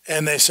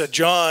 and they said,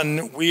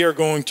 "John, we are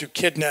going to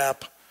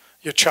kidnap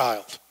your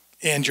child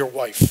and your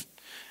wife."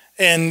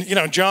 And,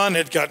 John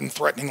had gotten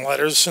threatening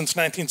letters since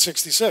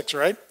 1966,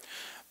 right?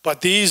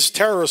 But these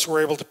terrorists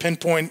were able to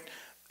pinpoint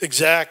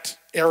exact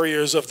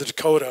areas of the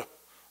Dakota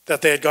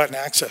that they had gotten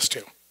access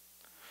to.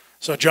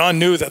 So John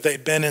knew that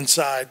they'd been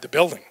inside the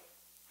building,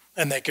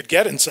 and they could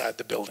get inside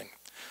the building.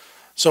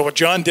 So what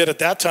John did at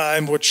that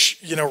time, which,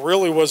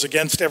 really was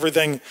against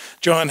everything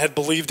John had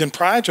believed in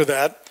prior to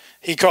that,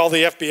 he called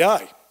the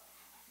FBI,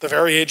 the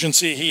very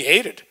agency he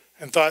hated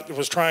and thought it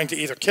was trying to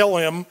either kill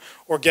him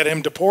or get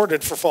him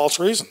deported for false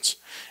reasons.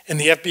 And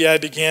the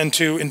FBI began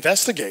to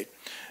investigate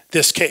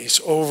this case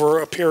over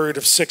a period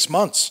of 6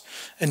 months.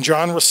 And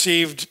John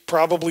received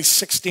probably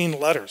 16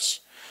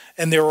 letters,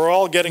 and they were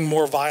all getting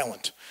more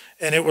violent.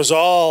 And it was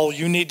all,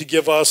 "You need to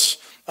give us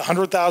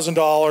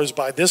 $100,000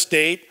 by this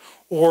date,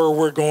 or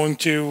we're going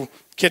to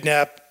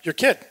kidnap your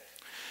kid."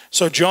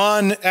 So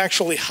John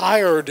actually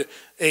hired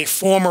a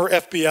former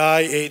FBI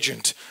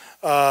agent,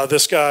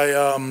 this guy,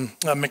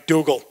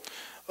 McDougal,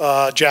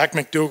 Jack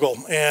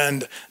McDougal.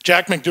 And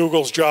Jack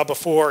McDougal's job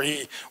before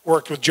he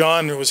worked with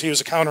John he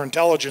was a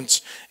counterintelligence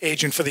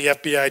agent for the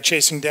FBI,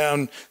 chasing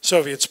down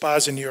Soviet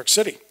spies in New York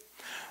City.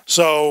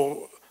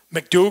 So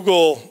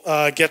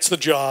McDougal gets the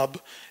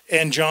job,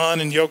 and John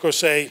and Yoko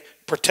say,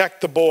 "Protect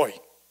the boy.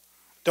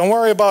 Don't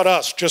worry about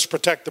us, just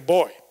protect the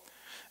boy."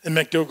 And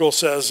McDougal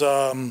says,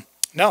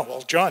 "No,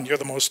 well, John, you're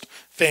the most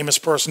famous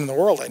person in the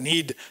world. I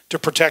need to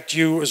protect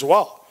you as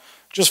well.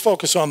 Just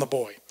focus on the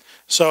boy."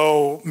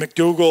 So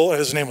McDougal,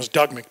 his name was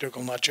Doug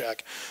McDougal, not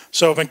Jack.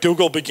 So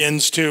McDougal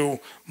begins to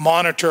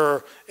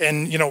monitor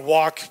and,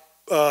 walk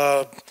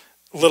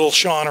little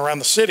Sean around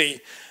the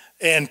city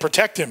and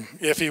protect him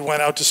if he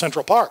went out to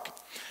Central Park.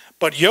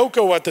 But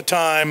Yoko at the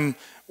time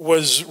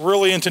was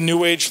really into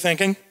New Age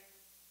thinking.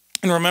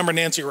 And remember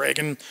Nancy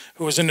Reagan,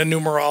 who was into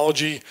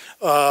numerology,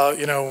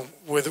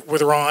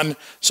 with Ron.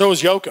 So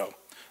was Yoko.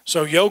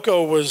 So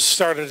Yoko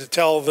started to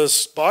tell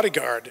this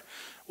bodyguard,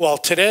 "Well,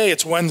 today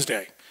it's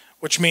Wednesday,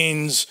 which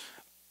means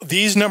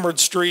these numbered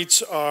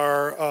streets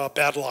are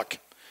bad luck.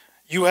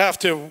 You have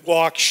to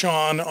walk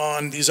Sean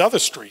on these other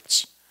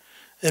streets."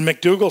 And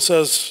McDougal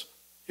says,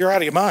 "You're out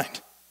of your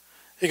mind."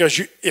 He goes,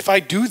 "If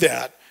I do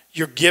that,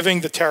 you're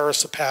giving the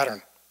terrorists a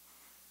pattern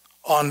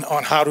on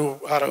how to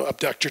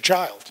abduct your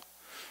child."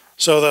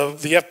 So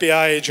the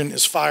FBI agent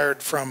is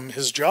fired from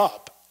his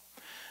job.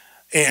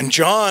 And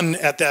John,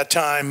 at that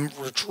time,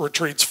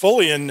 retreats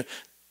fully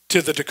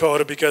into the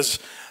Dakota because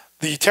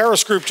the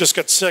terrorist group just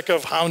got sick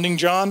of hounding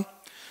John.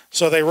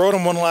 So they wrote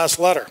him one last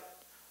letter.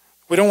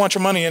 "We don't want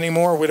your money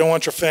anymore. We don't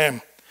want your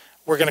fame.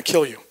 we're going to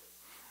kill you.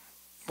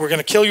 We're going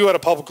to kill you at a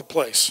public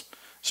place.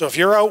 So if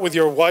you're out with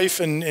your wife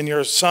and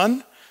your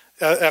son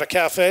at a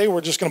cafe,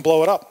 we're just going to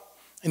blow it up,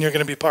 and you're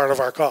going to be part of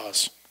our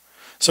cause.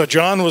 So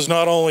John was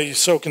not only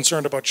so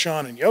concerned about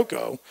Sean and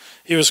Yoko,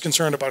 he was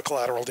concerned about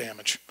collateral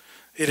damage.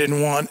 He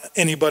didn't want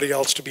anybody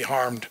else to be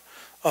harmed,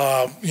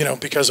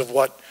 because of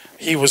what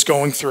he was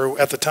going through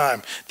at the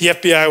time. The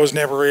FBI was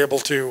never able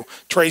to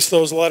trace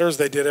those letters.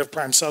 They did have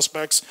prime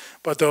suspects,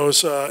 but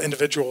those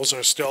individuals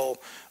are still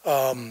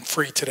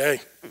free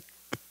today.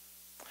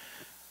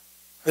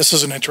 This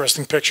is an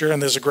interesting picture,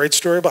 and there's a great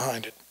story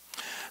behind it.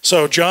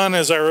 So John,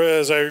 as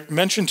I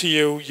mentioned to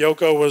you,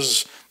 Yoko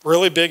was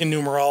really big in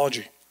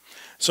numerology.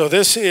 So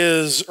this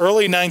is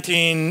early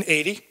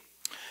 1980.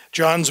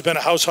 John's been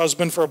a house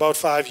husband for about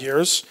 5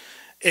 years,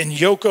 and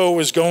Yoko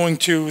was going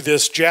to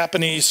this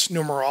Japanese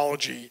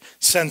numerology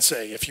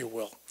sensei, if you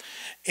will.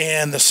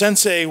 And the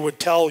sensei would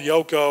tell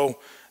Yoko,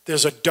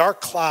 there's a dark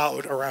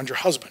cloud around your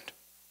husband.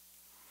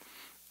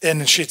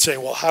 And she'd say,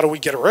 well, how do we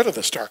get rid of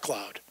this dark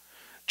cloud?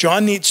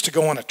 John needs to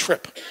go on a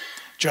trip.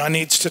 John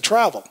needs to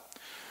travel.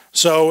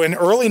 So in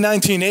early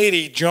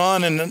 1980,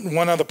 John and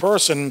one other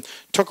person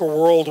took a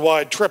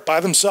worldwide trip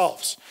by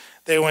themselves.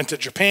 They went to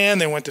Japan,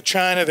 they went to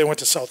China, they went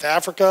to South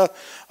Africa.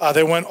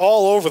 They went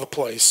all over the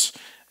place.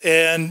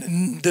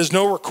 And there's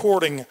no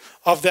recording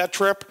of that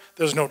trip.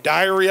 There's no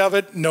diary of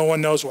it. No one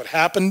knows what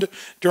happened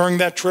during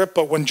that trip.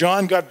 But when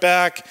John got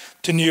back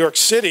to New York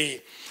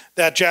City,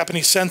 that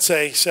Japanese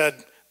sensei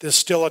said, there's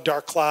still a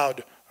dark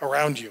cloud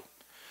around you.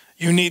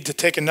 You need to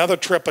take another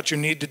trip, but you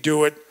need to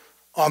do it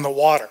on the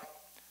water.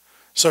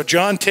 So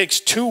John takes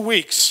 2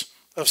 weeks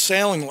of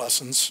sailing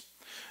lessons.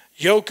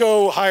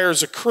 Yoko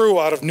hires a crew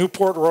out of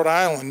Newport, Rhode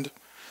Island,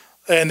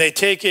 and they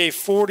take a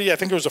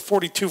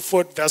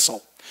 42-foot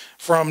vessel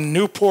from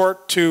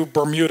Newport to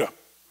Bermuda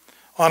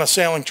on a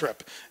sailing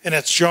trip. And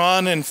it's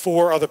John and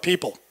 4 other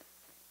people.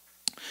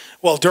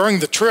 Well, during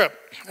the trip,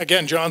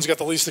 again, John's got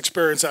the least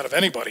experience out of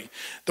anybody.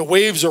 The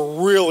waves are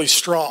really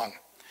strong.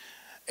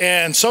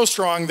 And so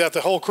strong that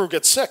the whole crew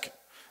gets sick.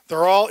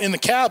 They're all in the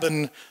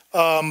cabin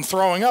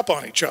throwing up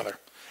on each other.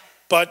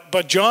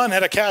 But John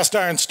had a cast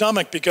iron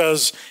stomach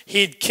because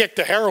he'd kicked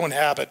a heroin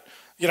habit,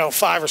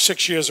 5 or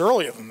 6 years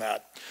earlier than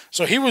that.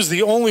 So he was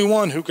the only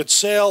one who could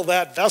sail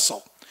that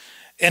vessel.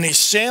 And he's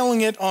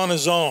sailing it on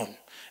his own.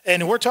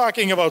 And we're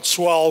talking about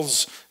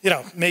swells,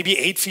 maybe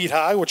 8 feet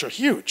high, which are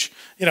huge,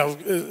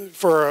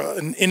 for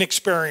an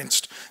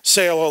inexperienced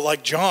sailor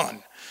like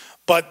John.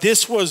 But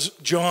this was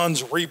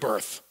John's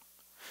rebirth.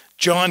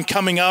 John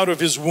coming out of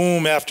his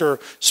womb after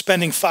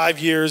spending 5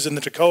 years in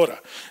the Dakota.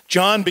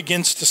 John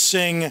begins to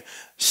sing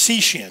sea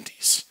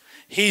shanties.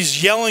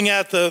 He's yelling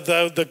at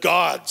the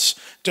gods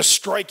to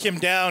strike him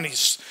down.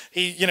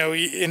 He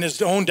in his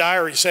own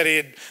diary said he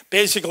had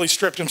basically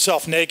stripped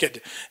himself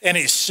naked, and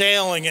he's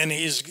sailing and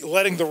he's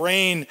letting the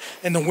rain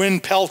and the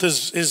wind pelt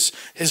his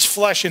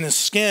flesh and his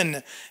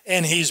skin,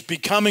 and he's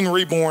becoming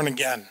reborn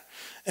again.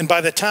 And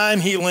by the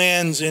time he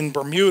lands in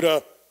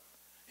Bermuda,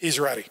 he's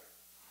ready.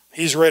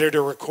 He's ready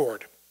to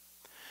record.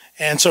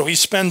 And so he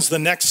spends the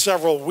next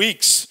several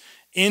weeks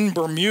in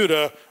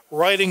Bermuda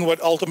writing what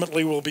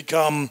ultimately will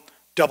become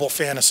Double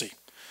Fantasy.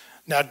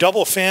 Now,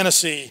 Double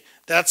Fantasy,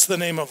 that's the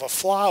name of a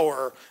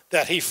flower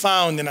that he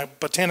found in a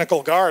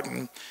botanical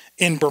garden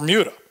in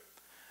Bermuda.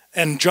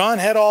 And John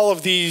had all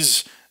of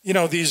these,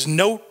 these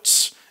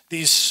notes,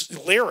 these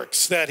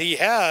lyrics that he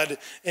had,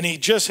 and he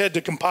just had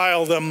to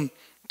compile them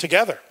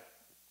together.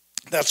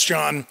 That's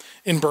John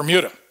in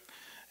Bermuda.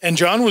 And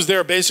John was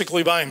there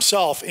basically by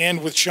himself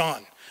and with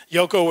Sean.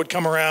 Yoko would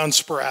come around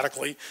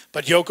sporadically,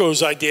 but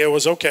Yoko's idea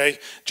was, okay,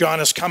 John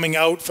is coming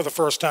out for the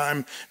first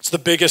time. It's the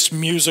biggest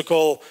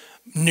musical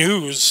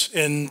news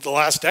in the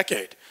last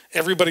decade.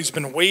 Everybody's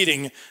been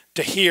waiting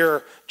to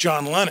hear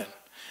John Lennon.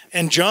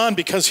 And John,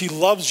 because he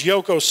loves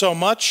Yoko so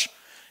much,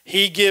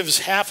 he gives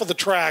half of the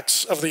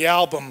tracks of the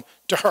album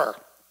to her.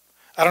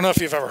 I don't know if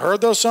you've ever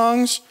heard those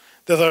songs.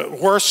 They're the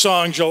worst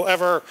songs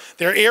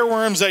they're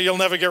earworms that you'll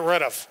never get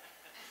rid of.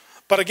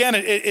 But again,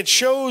 it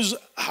shows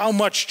how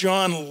much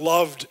John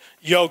loved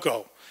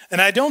Yoko.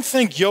 And I don't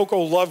think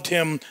Yoko loved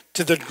him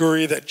to the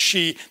degree that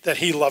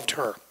he loved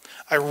her.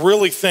 I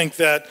really think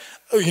that,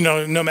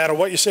 no matter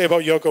what you say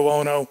about Yoko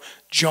Ono,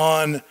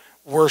 John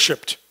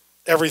worshipped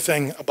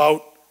everything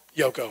about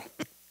Yoko.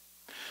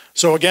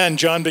 So again,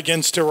 John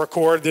begins to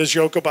record. There's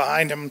Yoko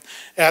behind him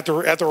at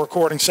the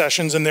recording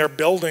sessions, and they're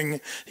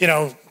building,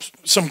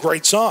 some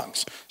great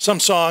songs. Some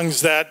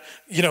songs that,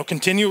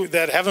 continue,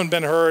 that haven't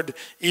been heard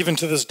even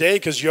to this day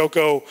because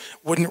Yoko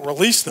wouldn't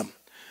release them.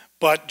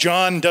 But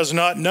John does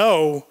not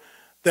know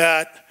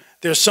that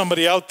there's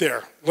somebody out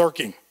there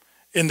lurking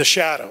in the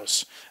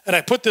shadows. And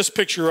I put this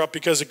picture up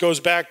because it goes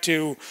back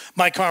to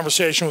my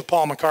conversation with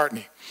Paul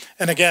McCartney.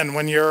 And again,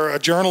 when you're a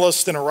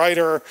journalist and a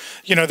writer,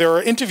 there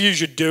are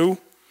interviews you do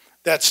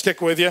that stick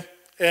with you.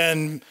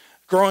 And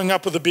growing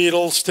up with the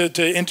Beatles,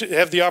 to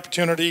have the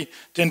opportunity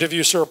to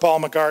interview Sir Paul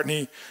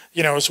McCartney,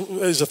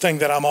 is a thing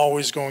that I'm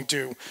always going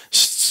to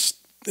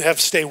have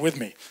stay with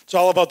me. It's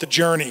all about the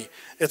journey.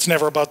 It's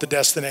never about the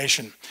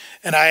destination.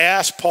 And I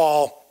asked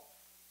Paul,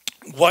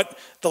 what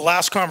the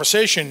last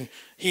conversation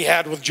he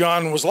had with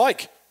John was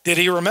like. Did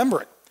he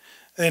remember it?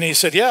 And he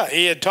said, yeah,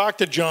 he had talked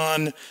to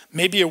John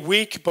maybe a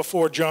week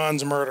before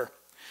John's murder.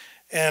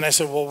 And I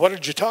said, well, what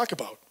did you talk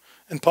about?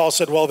 And Paul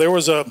said, well, there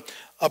was a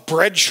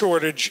bread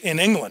shortage in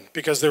England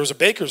because there was a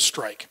baker's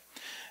strike.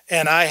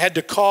 And I had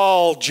to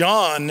call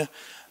John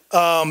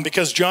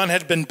because John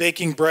had been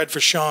baking bread for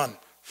Sean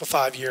for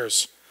 5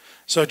 years.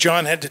 So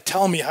John had to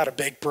tell me how to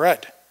bake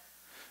bread.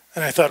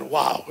 And I thought,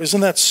 wow,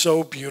 isn't that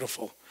so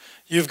beautiful?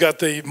 You've got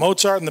the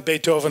Mozart and the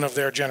Beethoven of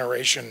their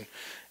generation.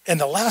 And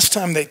the last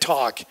time they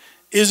talk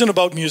isn't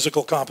about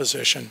musical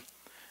composition.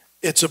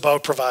 It's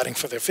about providing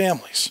for their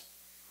families.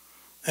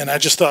 And I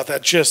just thought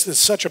that just is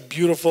such a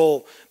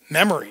beautiful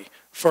memory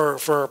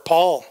for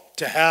Paul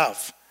to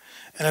have.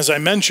 And as I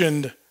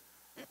mentioned,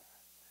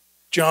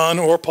 John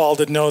or Paul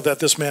didn't know that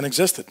this man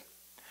existed.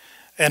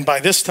 And by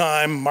this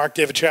time, Mark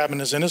David Chapman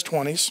is in his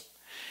 20s.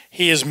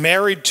 He is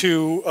married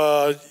to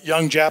a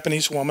young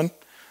Japanese woman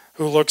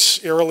who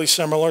looks eerily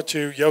similar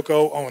to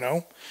Yoko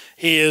Ono.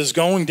 He is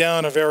going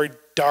down a very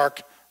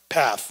dark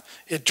path.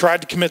 He had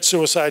tried to commit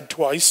suicide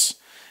twice.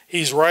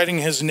 He's writing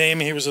his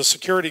name. He was a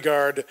security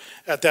guard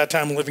at that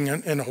time living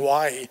in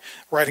Hawaii,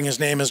 writing his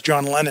name as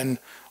John Lennon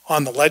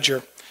on the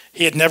ledger.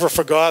 He had never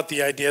forgot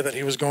the idea that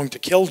he was going to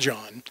kill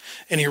John,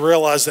 and he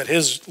realized that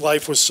his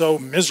life was so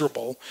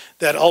miserable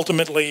that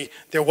ultimately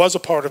there was a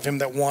part of him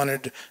that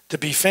wanted to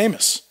be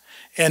famous.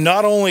 And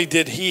not only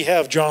did he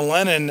have John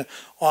Lennon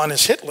on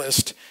his hit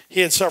list,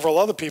 he had several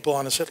other people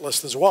on his hit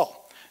list as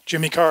well.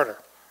 Jimmy Carter,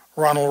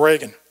 Ronald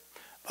Reagan,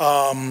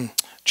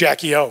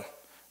 Jackie O,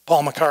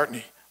 Paul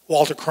McCartney,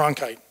 Walter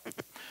Cronkite.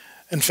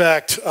 In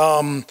fact,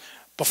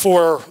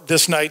 before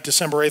this night,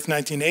 December 8th,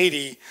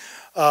 1980,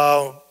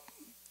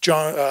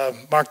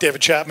 Mark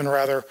David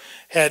Chapman,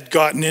 had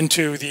gotten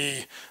into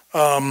the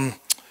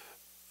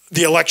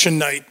election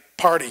night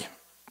party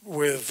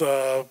with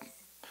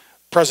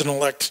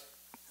President-elect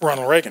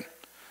Ronald Reagan.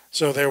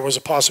 So there was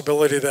a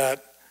possibility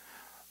that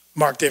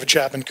Mark David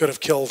Chapman could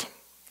have killed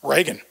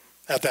Reagan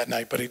at that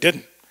night, but he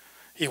didn't.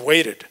 He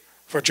waited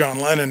for John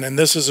Lennon, and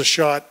this is a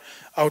shot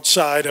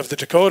outside of the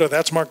Dakota.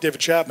 That's Mark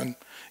David Chapman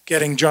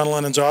getting John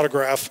Lennon's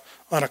autograph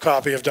on a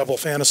copy of Double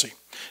Fantasy.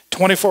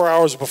 24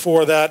 hours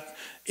before that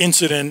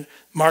incident,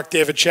 Mark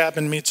David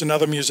Chapman meets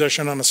another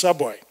musician on the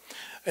subway,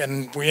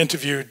 and we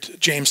interviewed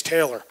James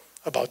Taylor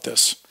about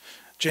this.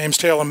 James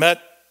Taylor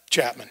met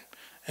Chapman,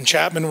 and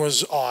Chapman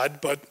was odd,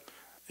 but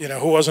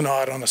who wasn't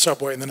odd on the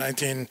subway in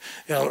the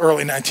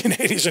early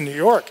 1980s in New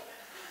York?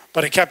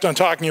 But he kept on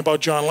talking about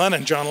John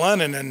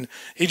Lennon, and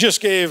he just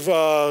gave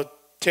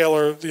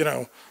Taylor,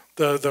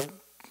 the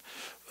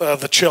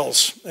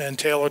chills. And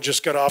Taylor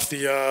just got off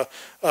the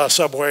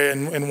subway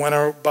and went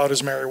about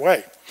his merry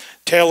way.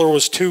 Taylor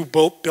was 2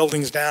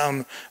 buildings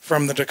down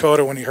from the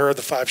Dakota when he heard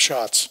the 5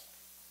 shots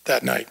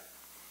that night.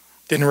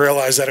 Didn't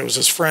realize that it was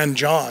his friend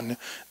John,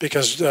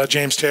 because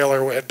James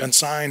Taylor had been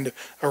signed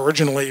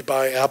originally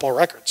by Apple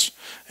Records.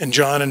 And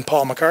John and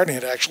Paul McCartney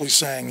had actually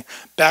sang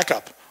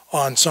backup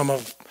on some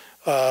of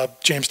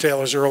James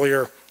Taylor's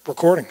earlier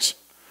recordings.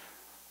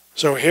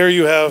 So here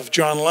you have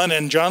John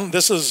Lennon.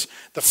 This is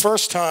the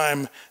first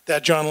time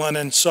that John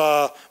Lennon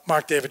saw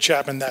Mark David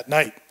Chapman that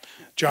night.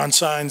 John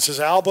signs his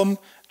album.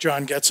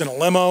 John gets in a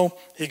limo.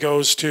 He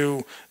goes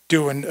to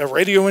do a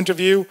radio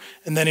interview,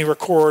 and then he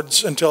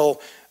records until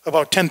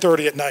about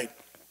 10:30 at night.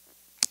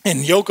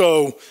 And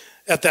Yoko,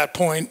 at that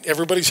point,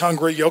 everybody's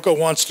hungry. Yoko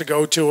wants to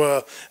go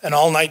to an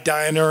all-night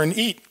diner and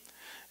eat.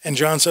 And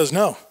John says,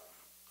 no,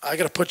 I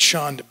got to put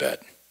Sean to bed.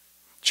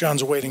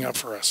 Sean's waiting up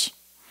for us.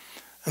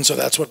 And so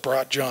that's what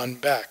brought John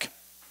back.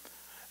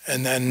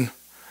 And then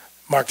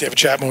Mark David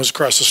Chapman was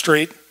across the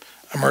street,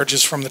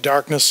 emerges from the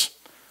darkness,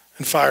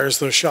 and fires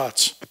those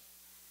shots.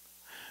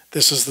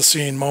 This is the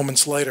scene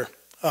moments later,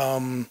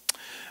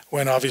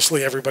 when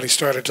obviously everybody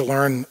started to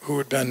learn who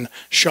had been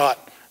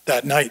shot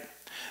that night.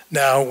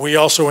 Now, we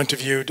also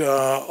interviewed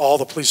all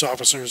the police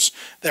officers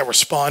that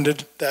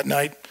responded that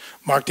night.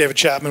 Mark David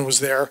Chapman was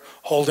there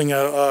holding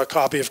a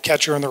copy of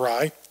Catcher in the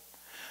Rye,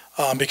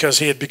 because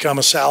he had become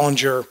a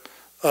Salinger,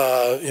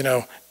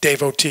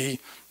 devotee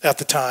at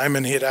the time,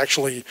 and he had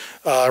actually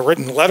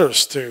written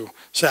letters to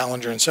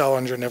Salinger, and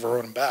Salinger never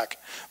wrote him back.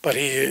 But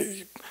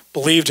he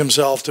believed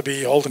himself to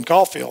be Holden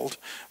Caulfield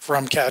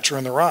from Catcher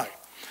in the Rye.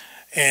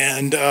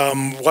 And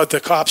what the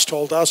cops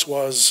told us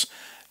was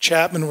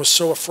Chapman was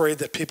so afraid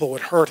that people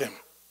would hurt him,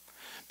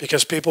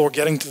 because people were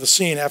getting to the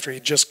scene after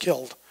he'd just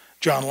killed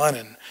John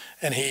Lennon,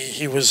 and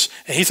he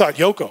thought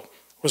Yoko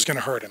was going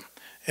to hurt him.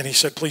 And he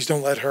said, please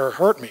don't let her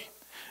hurt me.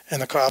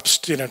 And the cops,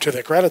 to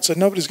their credit, said,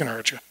 nobody's going to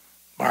hurt you,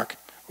 Mark.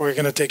 We're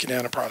going to take you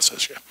down and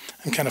process you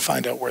and kind of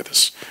find out where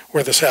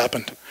this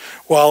happened.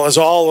 Well, as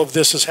all of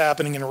this is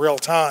happening in real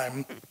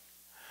time,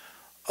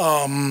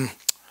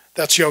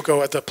 that's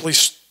Yoko at the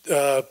police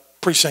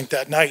precinct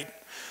that night.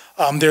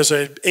 There's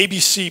an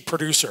ABC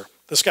producer,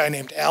 this guy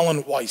named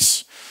Alan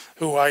Weiss,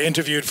 who I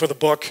interviewed for the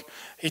book.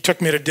 He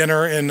took me to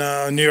dinner in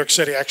New York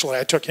City. Actually,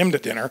 I took him to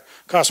dinner.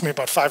 It cost me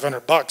about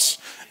 $500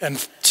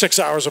 and 6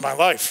 hours of my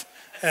life.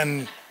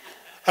 And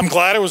I'm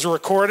glad it was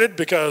recorded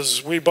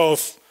because we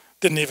both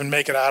didn't even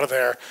make it out of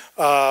there.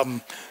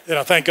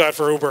 Thank God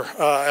for Uber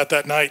at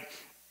that night.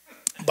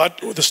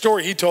 But the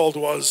story he told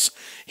was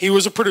he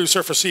was a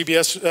producer for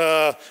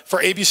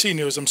ABC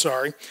News,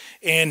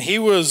 and he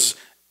was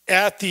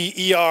at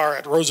the ER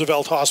at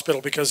Roosevelt Hospital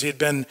because he had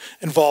been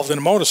involved in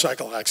a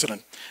motorcycle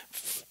accident.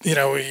 He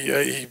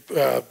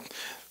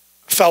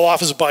fell off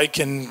his bike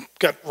and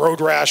got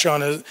road rash on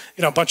his,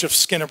 a bunch of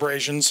skin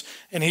abrasions,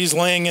 and he's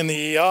laying in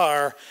the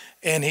ER,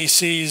 and he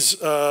sees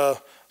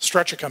a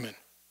stretcher come in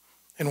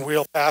and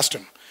wheel past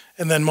him.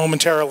 And then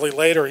momentarily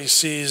later, he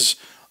sees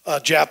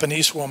a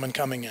Japanese woman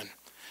coming in.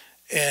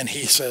 And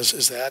he says,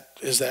 is that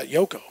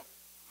Yoko?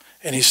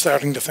 And he's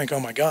starting to think, oh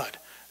my God,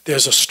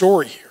 there's a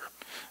story here.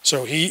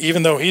 So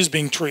even though he's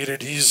being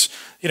treated, he's,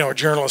 a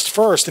journalist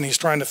first, and he's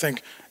trying to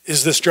think,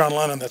 is this John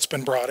Lennon that's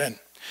been brought in?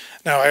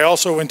 Now, I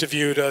also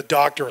interviewed a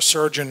doctor, a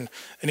surgeon,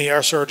 an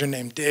ER surgeon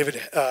named David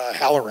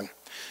Halloran.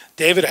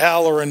 David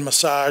Halloran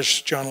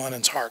massaged John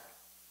Lennon's heart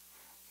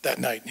that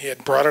night. He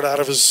had brought it out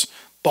of his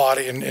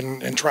body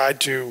and tried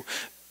to.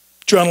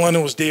 John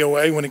Lennon was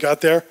DOA when he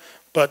got there,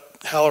 but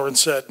Halloran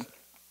said,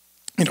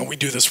 we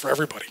do this for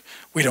everybody.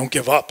 We don't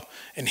give up.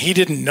 And he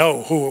didn't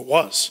know who it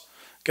was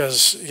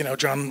because,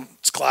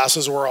 John's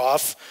glasses were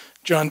off.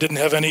 John didn't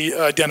have any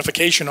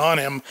identification on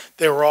him.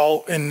 They were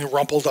all in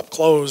rumpled up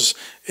clothes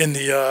in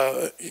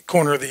the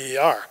corner of the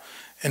ER.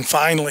 And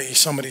finally,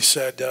 somebody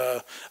said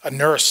a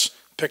nurse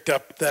picked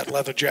up that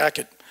leather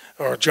jacket,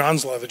 or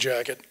John's leather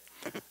jacket,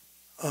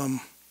 and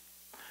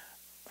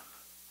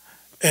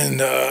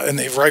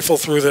they rifled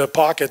through the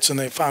pockets and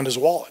they found his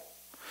wallet.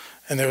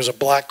 And there was a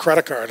black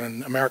credit card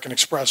on American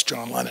Express,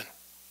 John Lennon.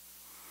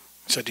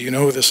 He said, do you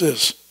know who this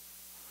is?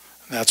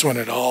 And that's when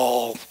it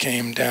all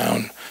came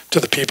down to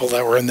the people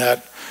that were in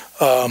that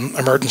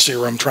emergency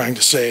room trying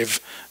to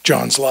save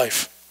John's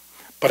life.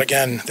 But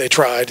again, they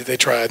tried, and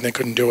they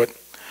couldn't do it.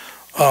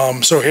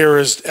 So here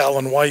is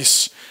Alan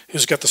Weiss,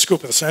 who's got the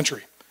scoop of the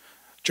century.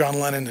 John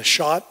Lennon is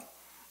shot.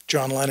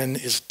 John Lennon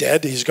is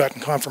dead. He's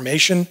gotten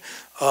confirmation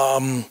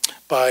by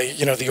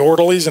the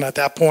orderlies, and at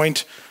that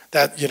point,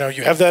 that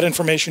you have that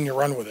information, you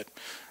run with it.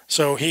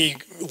 So he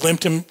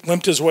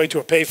limped his way to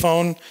a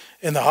payphone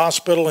in the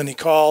hospital, and he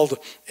called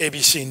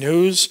ABC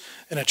News.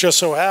 And it just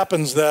so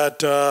happens that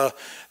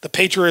the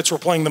Patriots were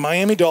playing the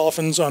Miami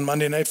Dolphins on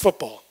Monday Night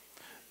Football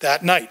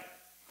that night.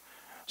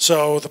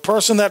 So the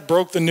person that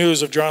broke the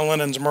news of John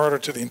Lennon's murder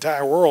to the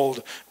entire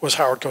world was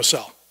Howard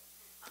Cosell.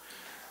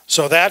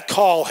 So that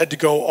call had to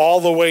go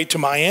all the way to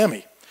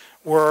Miami,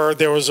 where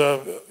there was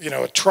a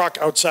truck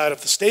outside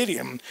of the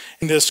stadium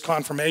in this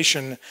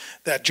confirmation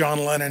that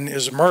John Lennon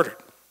is murdered.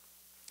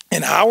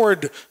 And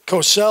Howard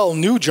Cosell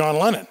knew John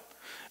Lennon.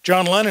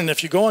 John Lennon,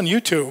 if you go on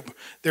YouTube,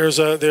 there's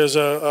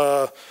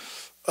a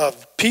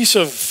piece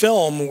of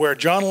film where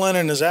John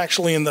Lennon is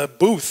actually in the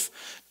booth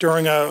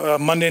during a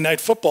Monday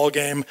Night Football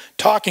game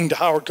talking to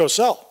Howard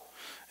Cosell.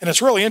 And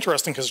it's really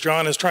interesting because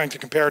John is trying to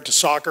compare it to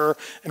soccer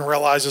and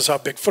realizes how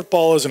big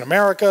football is in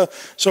America.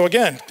 So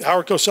again,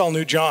 Howard Cosell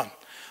knew John.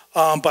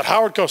 But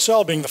Howard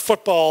Cosell, being the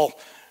football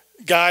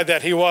guy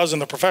that he was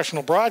and the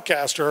professional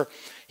broadcaster,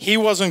 he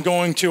wasn't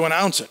going to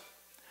announce it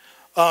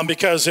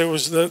because it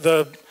was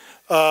the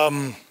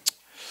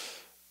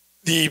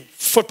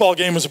football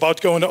game was about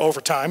to go into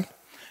overtime,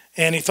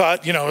 and he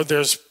thought,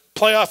 there's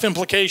playoff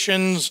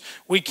implications.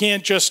 We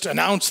can't just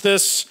announce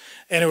this.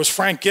 And it was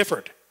Frank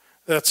Gifford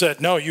that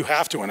said, no, you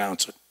have to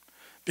announce it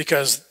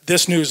because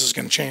this news is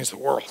going to change the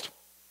world.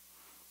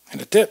 And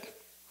it did.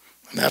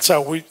 And that's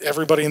how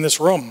everybody in this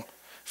room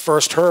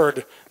first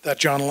heard that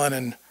John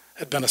Lennon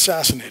had been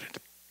assassinated.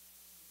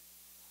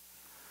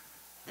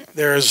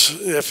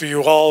 There's, if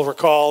you all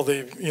recall,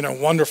 the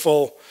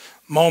wonderful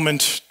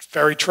moment,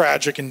 very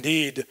tragic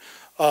indeed,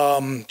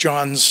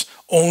 John's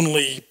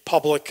only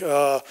public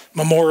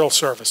memorial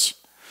service.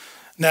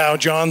 Now,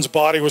 John's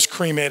body was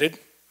cremated.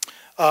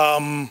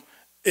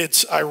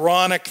 It's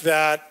ironic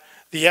that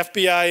the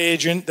FBI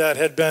agent that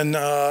had been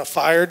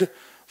fired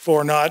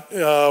for not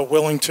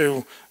willing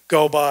to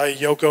go by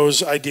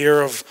Yoko's idea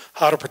of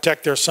how to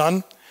protect their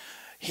son,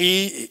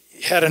 he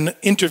had an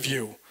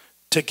interview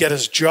to get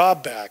his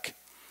job back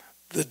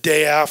the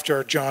day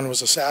after John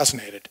was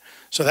assassinated.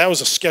 So that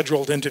was a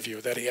scheduled interview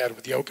that he had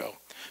with Yoko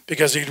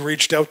because he'd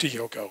reached out to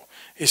Yoko.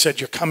 He said,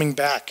 you're coming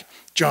back.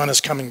 John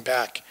is coming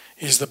back.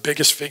 He's the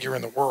biggest figure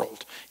in the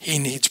world. He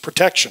needs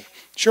protection.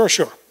 Sure.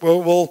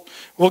 We'll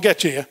get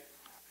to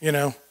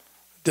you.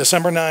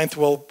 December 9th,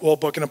 we'll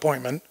book an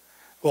appointment.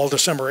 Well,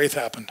 December 8th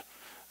happened,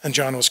 and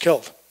John was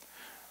killed.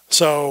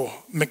 So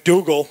Doug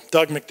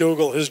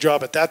McDougal, his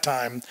job at that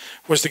time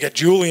was to get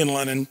Julian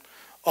Lennon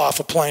off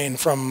a plane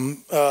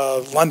from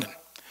London.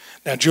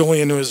 Now,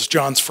 Julian was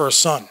John's first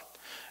son.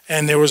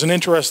 And there was an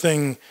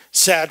interesting,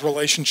 sad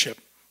relationship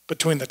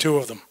between the two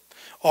of them.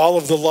 All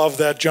of the love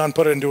that John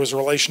put into his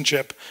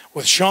relationship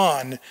with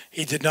Sean,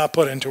 he did not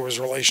put into his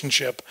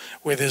relationship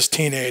with his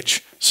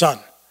teenage son,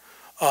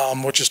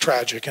 which is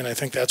tragic. And I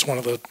think that's one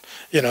of the,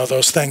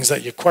 those things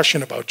that you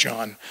question about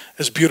John.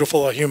 As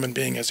beautiful a human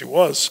being as he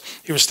was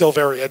still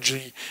very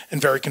edgy and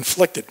very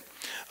conflicted.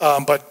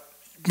 But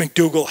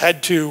McDougal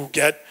had to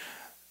get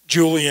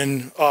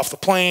Julian off the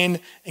plane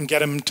and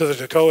get him to the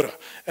Dakota.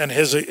 And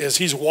as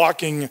he's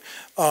walking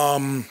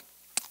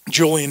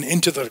Julian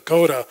into the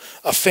Dakota,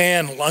 a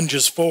fan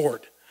lunges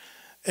forward,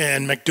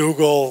 and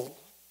McDougal,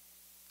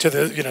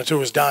 to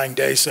his dying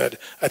day, said,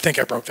 "I think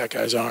I broke that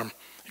guy's arm."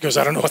 He goes,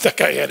 "I don't know what that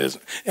guy had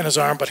in his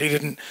arm, but he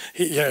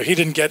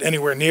didn't get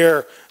anywhere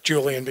near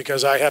Julian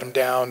because I had him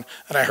down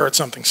and I heard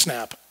something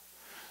snap."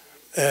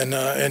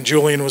 And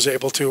Julian was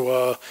able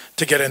to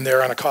get in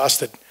there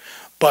unaccosted,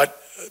 but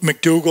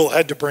McDougal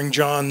had to bring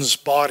John's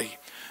body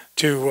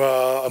to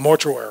a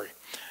mortuary.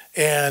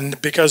 And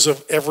because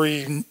of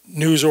every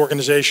news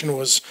organization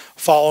was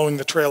following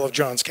the trail of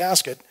John's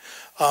casket,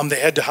 they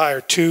had to hire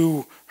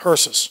two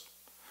hearses.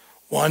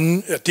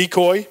 One, a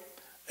decoy,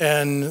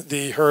 and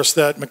the hearse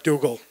that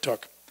McDougal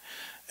took.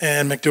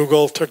 And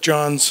McDougal took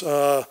John's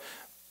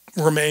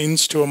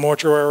remains to a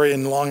mortuary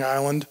in Long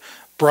Island,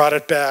 brought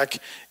it back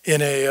in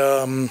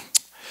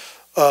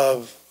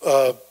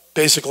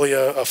basically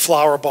a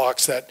flower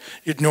box that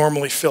you'd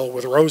normally fill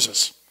with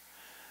roses.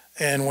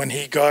 And when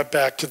he got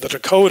back to the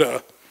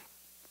Dakota,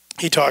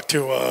 he talked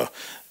to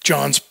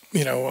John's,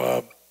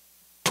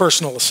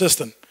 personal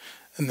assistant.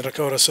 And the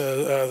Dakota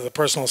says, the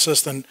personal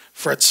assistant,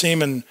 Fred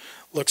Seaman,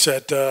 looks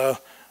at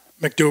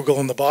McDougal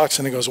in the box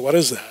and he goes, "What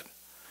is that?"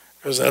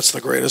 He goes, "That's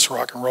the greatest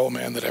rock and roll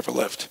man that ever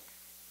lived."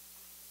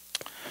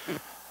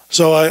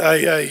 So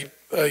I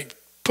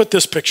put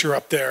this picture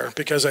up there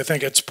because I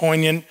think it's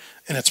poignant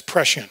and it's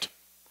prescient.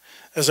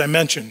 As I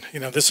mentioned,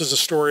 this is a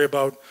story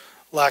about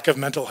lack of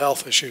mental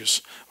health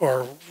issues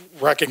or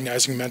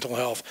recognizing mental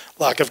health,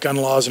 lack of gun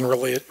laws and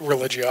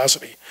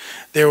religiosity.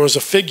 There was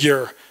a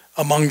figure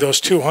among those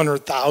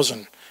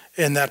 200,000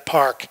 in that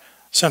park,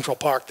 Central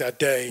Park, that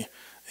day,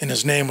 and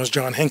his name was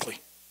John Hinckley.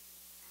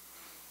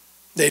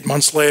 8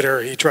 months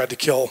later, he tried to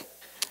kill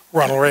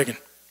Ronald Reagan.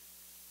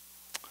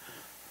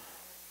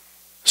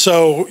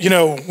 So,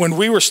 when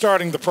we were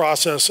starting the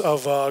process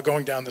of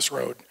going down this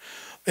road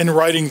and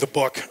writing the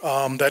book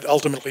that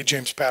ultimately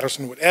James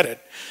Patterson would edit,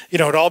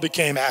 it all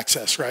became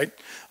access, right?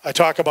 I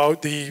talk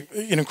about the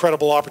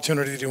incredible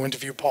opportunity to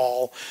interview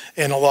Paul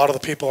and a lot of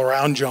the people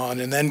around John,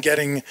 and then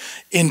getting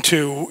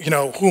into,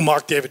 who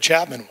Mark David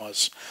Chapman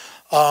was.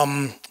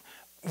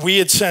 We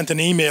had sent an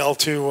email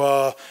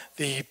to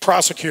the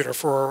prosecutor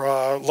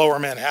for Lower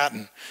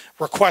Manhattan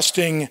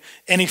requesting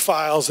any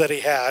files that he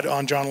had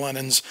on John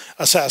Lennon's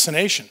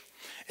assassination.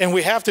 And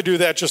we have to do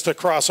that just to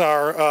cross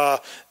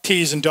our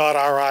T's and dot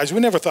our I's. We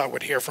never thought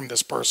we'd hear from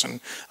this person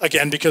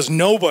again because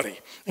nobody,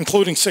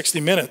 including 60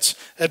 Minutes,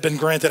 had been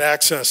granted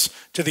access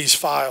to these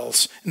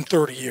files in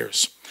 30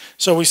 years.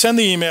 So we send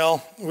the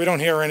email, we don't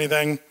hear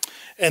anything,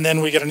 and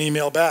then we get an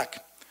email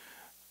back.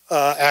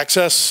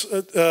 Access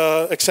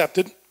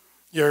accepted.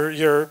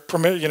 Your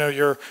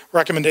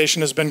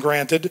recommendation has been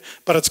granted,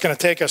 but it's going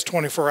to take us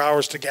 24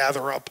 hours to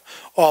gather up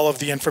all of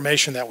the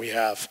information that we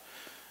have.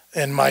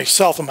 And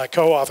myself and my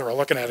co-author are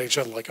looking at each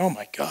other like, "Oh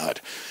my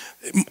God."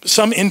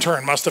 Some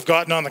intern must have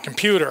gotten on the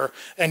computer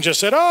and just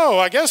said, "Oh,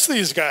 I guess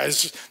these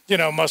guys,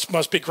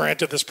 must be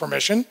granted this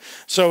permission."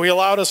 So he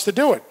allowed us to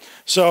do it.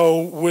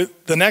 So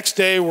the next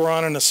day, we're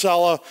on an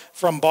Acela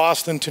from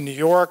Boston to New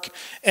York,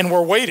 and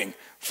we're waiting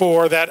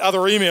for that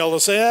other email to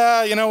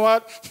say, you know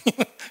what?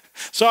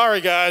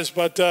 Sorry, guys,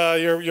 but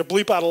you're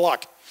bleep out of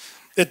luck.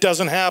 It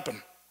doesn't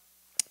happen.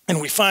 And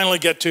we finally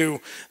get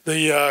to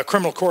the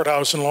criminal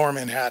courthouse in Lower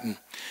Manhattan.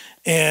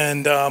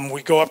 And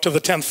we go up to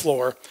the 10th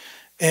floor,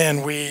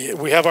 and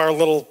we have our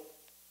little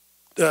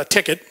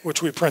ticket,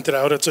 which we printed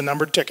out. It's a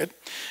numbered ticket.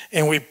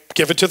 And we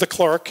give it to the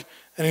clerk,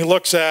 and he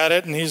looks at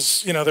it, and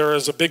there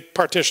is a big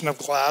partition of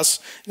glass,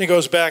 and he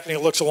goes back and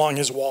he looks along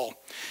his wall.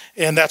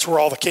 And that's where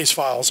all the case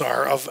files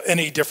are of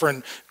any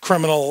different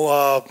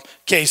criminal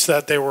case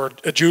that they were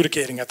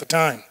adjudicating at the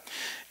time.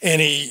 And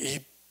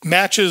he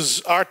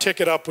matches our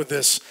ticket up with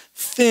this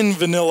thin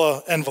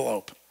vanilla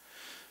envelope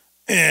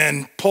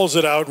and pulls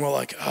it out, and we're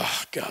like,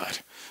 "Oh God,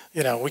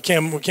 we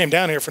came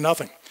down here for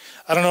nothing."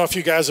 I don't know if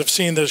you guys have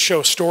seen the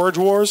show Storage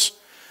Wars,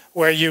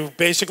 where you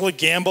basically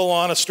gamble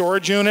on a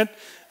storage unit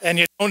and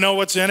you don't know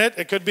what's in it.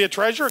 It could be a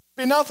treasure, it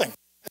could be nothing.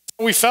 That's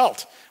how we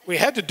felt. We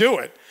had to do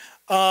it.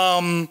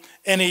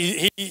 And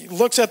he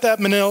looks at that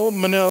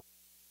manila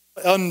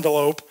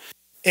envelope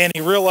and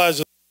he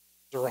realizes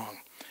it's wrong.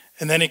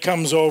 And then he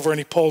comes over and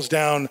he pulls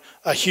down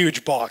a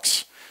huge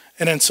box.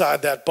 And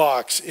inside that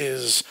box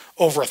is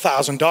over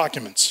 1,000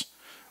 documents,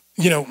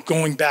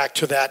 going back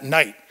to that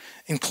night,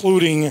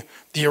 including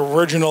the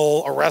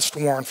original arrest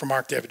warrant for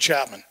Mark David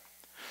Chapman.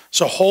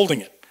 So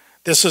holding it,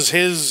 this is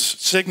his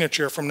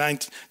signature from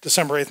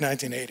December 8th,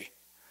 1980.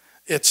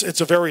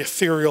 It's a very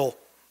ethereal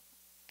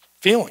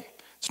feeling.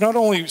 It's not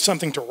only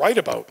something to write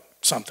about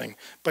something,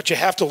 but you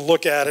have to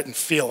look at it and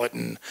feel it.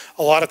 And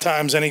a lot of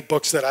times, any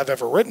books that I've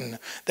ever written,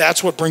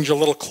 that's what brings you a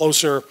little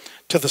closer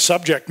to the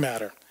subject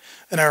matter.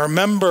 And I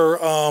remember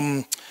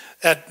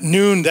at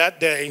noon that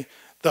day,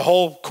 the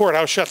whole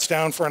courthouse shuts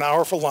down for an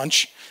hour for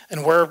lunch,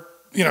 and we're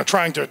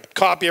trying to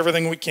copy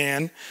everything we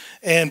can,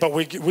 but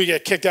we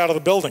get kicked out of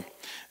the building.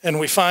 and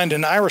we find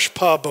an Irish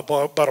pub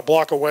about a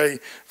block away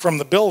from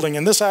the building,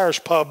 and this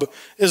Irish pub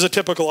is a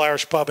typical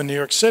Irish pub in New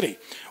York City.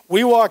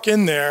 We walk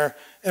in there,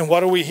 and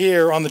what do we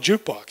hear on the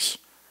jukebox?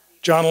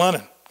 John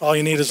Lennon, All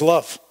You Need Is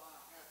Love.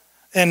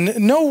 And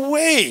no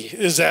way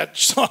is that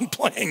song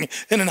playing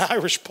in an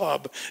Irish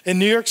pub in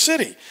New York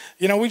City.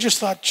 You know, we just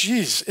thought,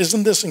 geez,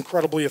 isn't this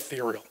incredibly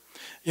ethereal?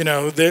 You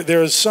know,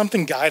 there's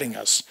something guiding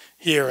us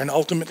here, and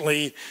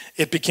ultimately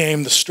it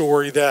became the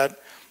story that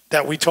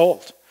we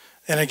told.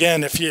 And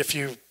again, if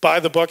you buy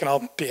the book, and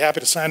I'll be happy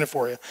to sign it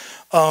for you,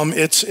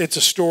 it's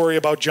a story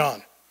about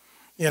John.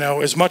 You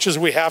know, as much as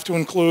we have to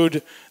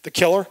include the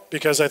killer,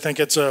 because I think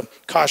it's a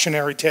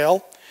cautionary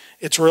tale,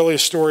 it's really a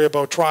story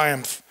about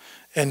triumph,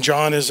 and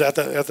John is at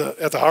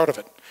the heart of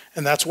it.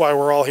 And that's why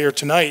we're all here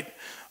tonight,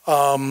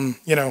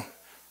 you know,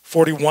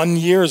 41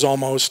 years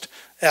almost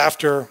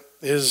after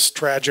his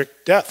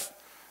tragic death.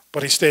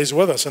 But he stays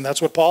with us, and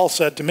that's what Paul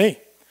said to me.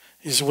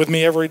 He's with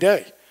me every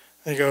day.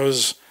 He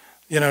goes,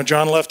 you know,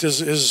 John left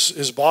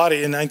his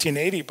body in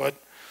 1980, but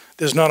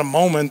there's not a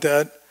moment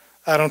that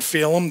I don't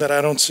feel him, that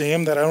I don't see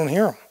him, that I don't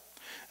hear him.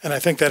 And I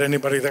think that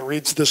anybody that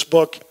reads this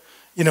book,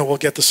 you know, will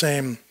get the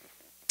same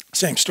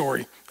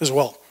story as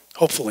well,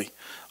 hopefully.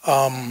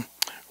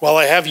 While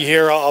I have you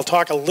here, I'll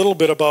talk a little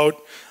bit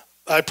about,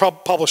 I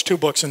published 2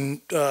 books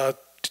in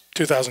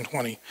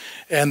 2020.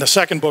 And the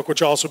second book,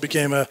 which also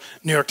became a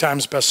New York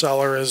Times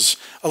bestseller, is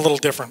a little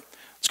different.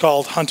 It's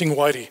called Hunting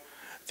Whitey,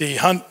 The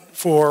Hunt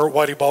for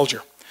Whitey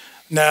Bulger.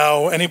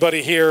 Now,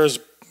 anybody here has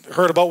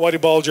heard about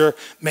Whitey Bulger,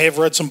 may have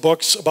read some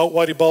books about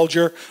Whitey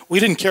Bulger. We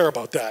didn't care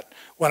about that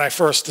when I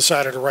first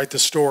decided to write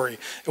this story.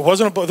 It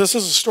wasn't about, this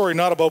is a story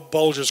not about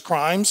Bulger's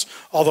crimes,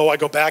 although I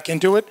go back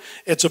into it.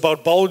 It's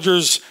about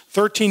Bulger's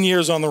 13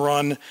 years on the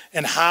run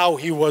and how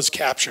he was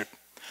captured,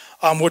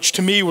 which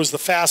to me was the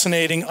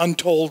fascinating,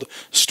 untold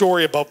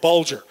story about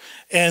Bulger.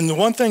 And the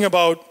one thing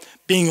about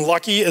being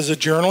lucky as a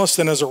journalist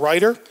and as a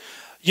writer,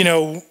 you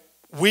know,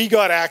 we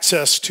got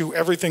access to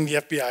everything the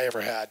FBI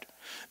ever had.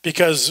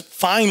 Because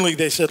finally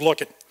they said, look,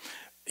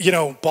 you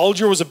know,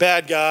 Bulger was a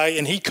bad guy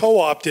and he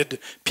co-opted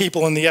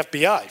people in the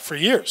FBI for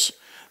years.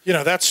 You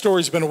know, that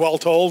story's been well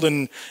told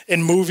in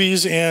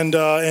movies and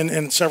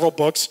in several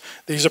books.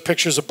 These are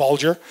pictures of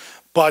Bulger.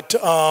 But,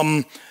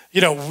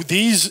 you know,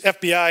 these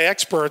FBI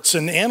experts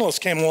and analysts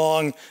came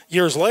along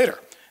years later,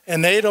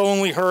 and they'd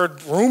only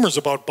heard rumors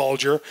about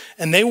Bulger,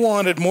 and they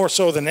wanted more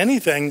so than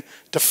anything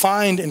to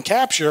find and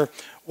capture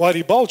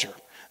Whitey Bulger,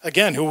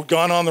 again, who had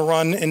gone on the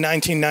run in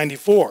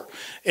 1994.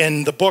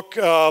 In the book,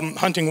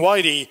 Hunting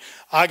Whitey,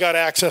 I got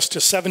access to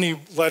 70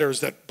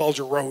 letters that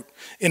Bulger wrote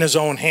in his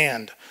own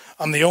hand.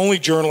 I'm the only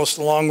journalist,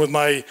 along with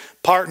my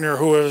partner,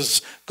 who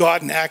has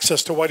gotten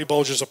access to Whitey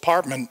Bulger's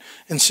apartment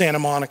in Santa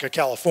Monica,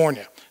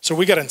 California. So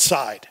we got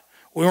inside.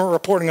 We weren't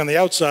reporting on the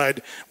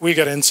outside, we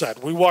got inside.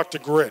 We walked the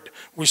grid.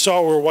 We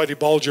saw where Whitey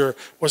Bulger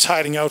was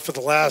hiding out for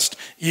the last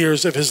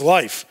years of his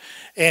life.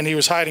 And he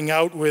was hiding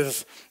out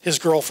with his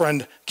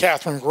girlfriend,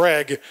 Catherine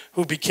Gregg,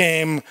 who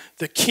became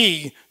the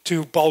key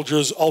to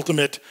Bulger's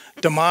ultimate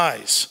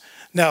demise.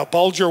 Now,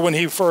 Bulger, when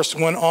he first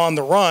went on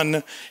the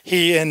run,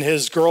 he and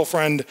his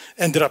girlfriend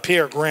ended up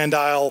here, Grand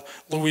Isle,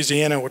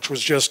 Louisiana, which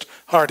was just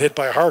hard hit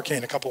by a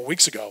hurricane a couple of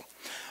weeks ago.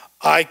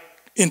 I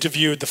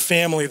interviewed the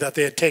family that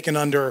they had taken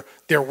under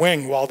their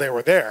wing while they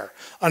were there,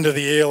 under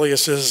the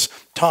aliases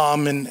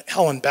Tom and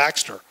Helen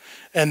Baxter.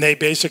 And they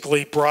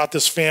basically brought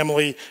this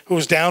family who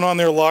was down on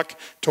their luck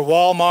to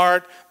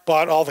Walmart,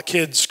 bought all the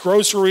kids'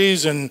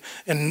 groceries and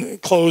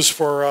clothes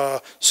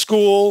for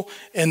school.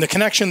 And the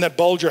connection that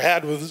Bulger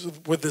had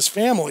with this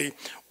family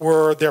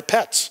were their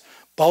pets.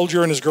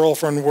 Bulger and his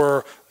girlfriend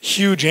were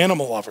huge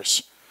animal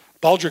lovers.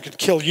 Bulger could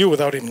kill you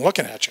without even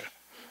looking at you.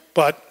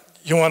 But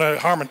you want to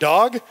harm a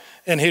dog?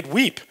 And he'd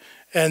weep.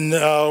 And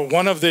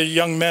one of the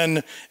young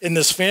men in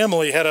this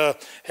family had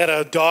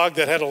a dog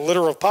that had a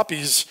litter of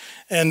puppies.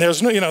 And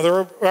there's no, you know,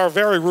 there are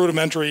very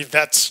rudimentary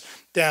vets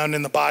down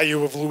in the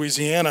bayou of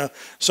Louisiana.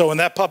 So when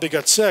that puppy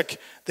got sick,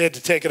 they had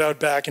to take it out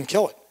back and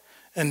kill it.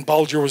 And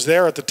Bulger was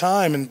there at the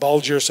time, and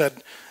Bulger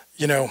said,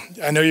 you know,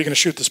 I know you're going to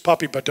shoot this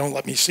puppy, but don't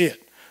let me see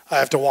it. I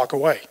have to walk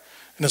away.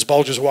 And as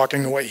Bulger's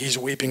walking away, he's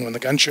weeping when the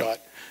gunshot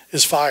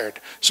is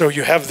fired. So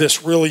you have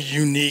this really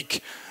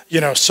unique,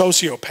 you know,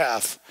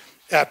 sociopath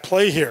at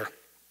play here.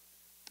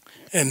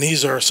 And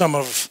these are some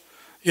of,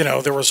 you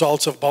know, the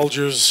results of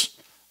Bulger's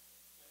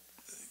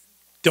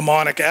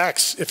demonic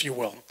acts, if you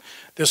will.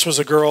 This was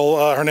a girl,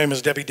 her name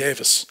is Debbie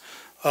Davis.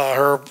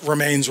 Her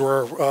remains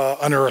were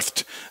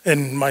unearthed,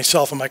 and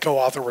myself and my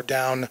co-author were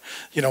down,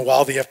 you know,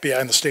 while the FBI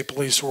and the state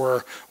police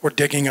were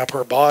digging up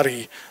her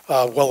body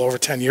well over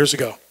 10 years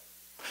ago.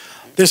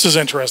 This is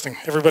interesting.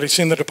 Everybody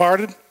seen The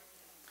Departed?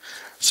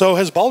 So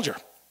has Bulger.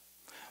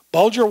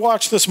 Bulger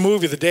watched this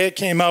movie the day it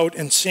came out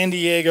in San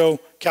Diego,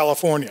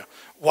 California,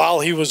 while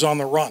he was on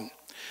the run.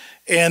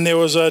 And there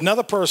was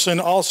another person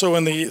also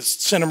in the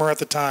cinema at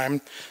the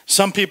time.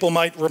 Some people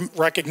might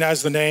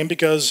recognize the name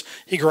because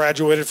he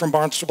graduated from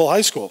Barnstable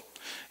High School.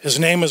 His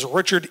name is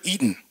Richard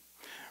Eaton.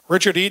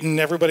 Richard Eaton,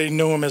 everybody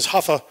knew him as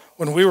Huffa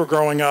when we were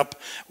growing up,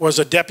 was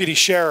a deputy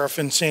sheriff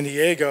in San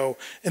Diego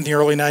in the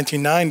early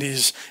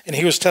 1990s, and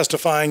he was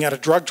testifying at a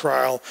drug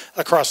trial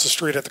across the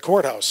street at the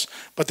courthouse.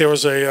 But there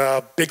was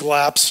a big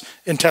lapse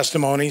in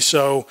testimony,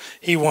 so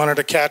he wanted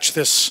to catch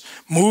this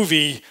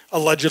movie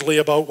allegedly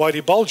about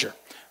Whitey Bulger.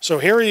 So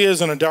here he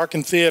is in a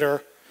darkened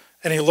theater,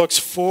 and he looks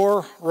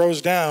 4 rows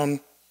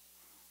down,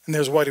 and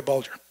there's Whitey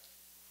Bulger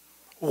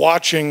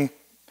watching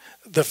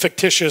the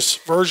fictitious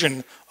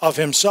version of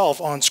himself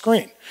on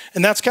screen.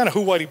 And that's kind of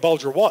who Whitey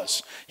Bulger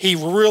was. He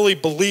really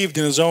believed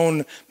in his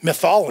own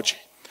mythology.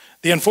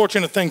 The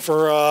unfortunate thing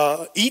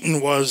for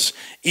Eaton was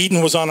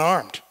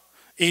unarmed.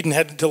 Eaton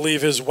had to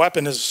leave his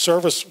weapon, his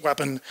service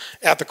weapon,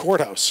 at the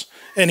courthouse.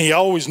 And he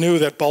always knew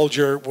that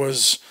Bulger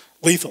was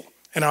lethal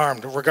and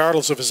armed,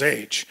 regardless of his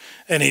age.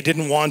 And he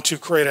didn't want to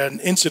create an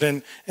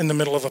incident in the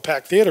middle of a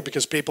packed theater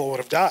because people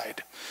would have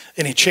died.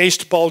 And he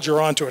chased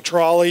Bulger onto a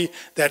trolley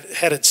that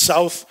headed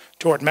south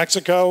toward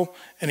Mexico,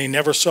 and he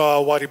never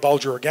saw Whitey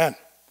Bulger again.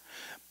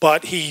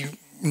 But he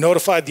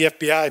notified the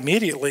FBI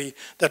immediately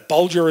that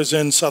Bulger is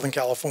in Southern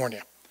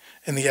California,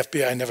 and the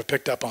FBI never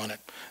picked up on it.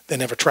 They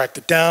never tracked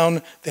it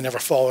down. They never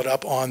followed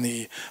up on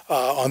the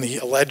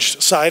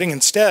alleged sighting.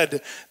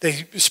 Instead,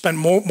 they spent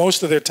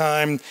most of their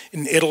time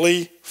in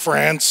Italy,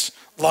 France,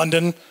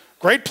 London,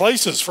 great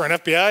places for an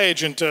FBI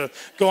agent to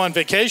go on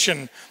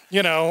vacation,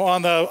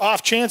 on the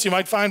off chance you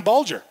might find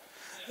Bulger.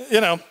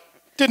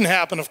 Didn't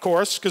happen, of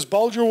course, because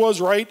Bulger was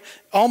right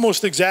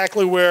almost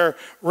exactly where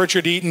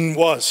Richard Eaton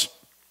was.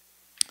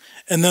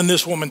 And then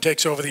this woman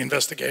takes over the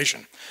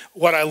investigation.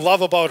 What I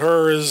love about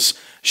her is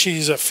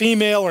she's a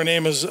female. Her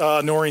name is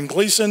Noreen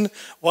Gleason.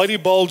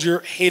 Whitey Bulger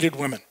hated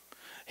women.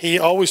 He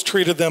always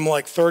treated them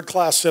like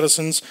third-class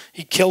citizens.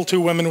 He killed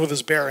 2 women with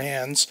his bare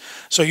hands.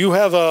 So you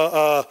have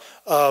a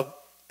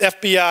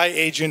FBI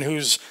agent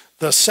who's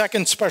the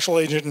second special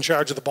agent in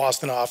charge of the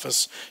Boston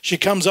office. She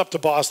comes up to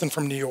Boston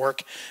from New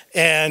York,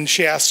 and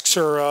she asks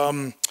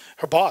her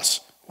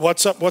boss,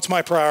 what's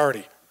my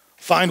priority?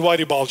 Find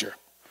Whitey Bulger.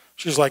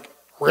 She's like,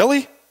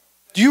 really?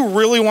 Do you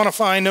really want to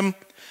find him?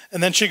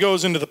 And then she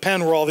goes into the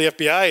pen where all the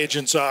FBI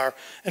agents are,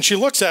 and she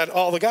looks at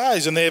all the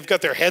guys, and they've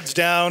got their heads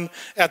down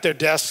at their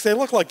desks. They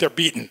look like they're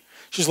beaten.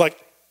 She's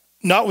like,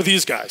 not with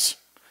these guys.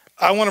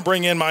 I want to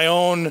bring in my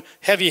own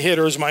heavy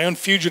hitters, my own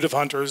fugitive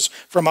hunters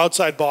from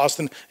outside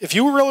Boston. If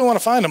you really want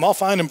to find them, I'll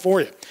find them for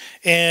you.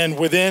 And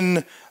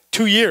within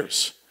 2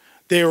 years,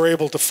 they were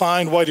able to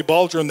find Whitey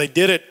Bulger, and they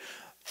did it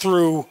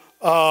through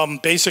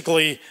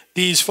basically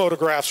these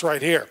photographs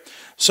right here.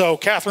 So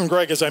Catherine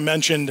Gregg, as I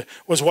mentioned,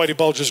 was Whitey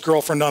Bulger's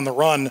girlfriend on the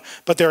run,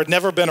 but there had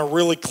never been a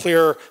really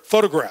clear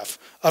photograph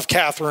of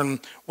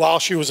Catherine while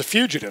she was a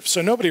fugitive.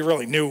 So nobody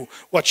really knew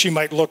what she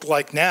might look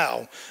like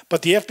now.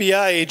 But the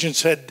FBI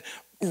agents had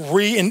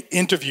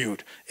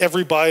re-interviewed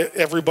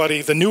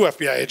everybody, the new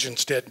FBI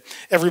agents did,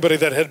 everybody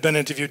that had been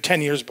interviewed 10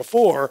 years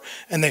before,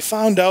 and they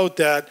found out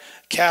that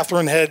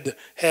Catherine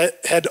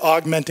had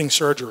augmenting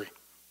surgery,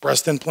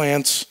 breast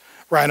implants,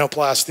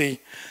 rhinoplasty,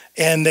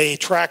 and they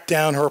tracked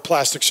down her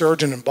plastic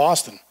surgeon in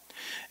Boston.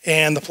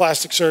 And the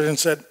plastic surgeon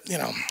said,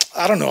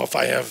 I don't know if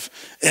I have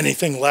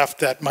anything left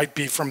that might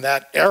be from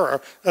that era.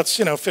 That's,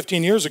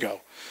 15 years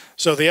ago.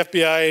 So the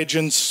FBI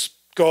agents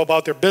go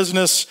about their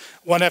business.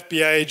 One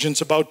FBI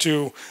agent's about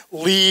to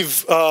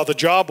leave the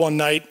job one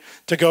night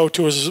to go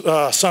to his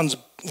son's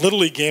Little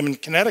League game in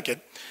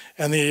Connecticut.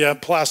 And the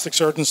plastic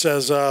surgeon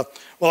says,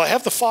 well, I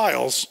have the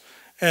files.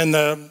 And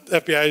the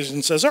FBI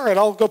agent says, all right,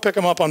 I'll go pick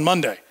them up on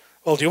Monday.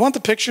 Well, do you want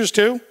the pictures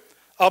too?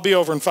 I'll be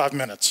over in 5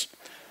 minutes.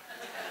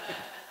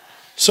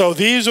 So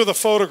these are the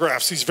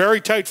photographs, these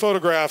very tight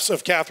photographs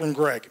of Catherine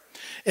Gregg.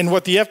 And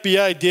what the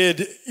FBI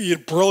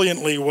did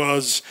brilliantly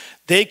was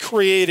they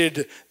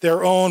created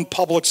their own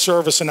public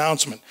service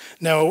announcement.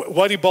 Now,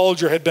 Whitey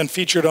Bulger had been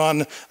featured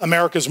on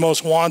America's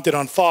Most Wanted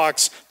on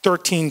Fox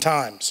 13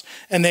 times.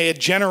 And they had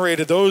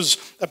generated, those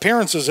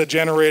appearances had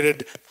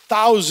generated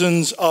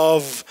thousands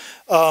of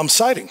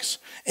sightings.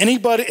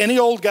 Any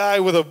old guy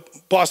with a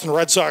Boston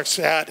Red Sox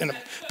hat and a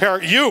pair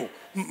of, you,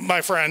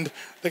 my friend,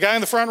 the guy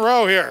in the front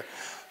row here.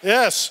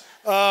 Yes.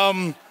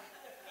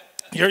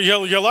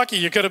 You're lucky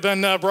you could have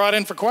been brought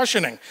in for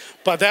questioning.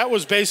 But that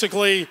was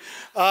basically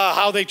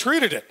how they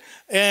treated it.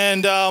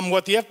 And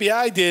what the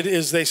FBI did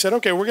is they said,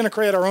 okay, we're going to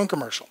create our own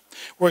commercial.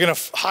 We're going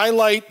to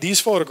highlight these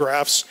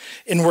photographs,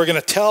 and we're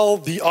going to tell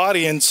the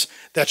audience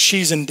that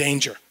she's in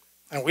danger.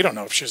 And we don't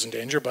know if she's in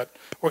danger, but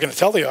we're going to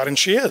tell the audience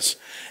she is.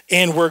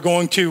 And we're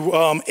going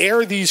to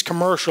air these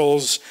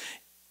commercials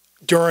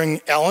during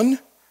Ellen,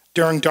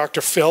 during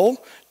Dr. Phil,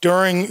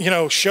 during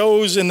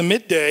shows in the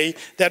midday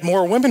that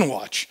more women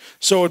watch.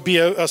 So it would be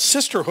a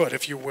sisterhood,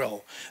 if you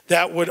will,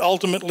 that would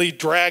ultimately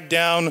drag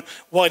down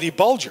Whitey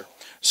Bulger.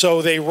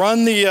 So they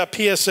run the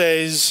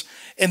PSAs,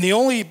 and the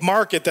only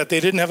market that they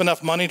didn't have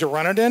enough money to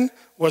run it in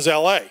was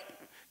LA,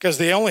 because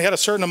they only had a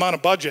certain amount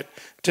of budget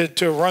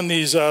to run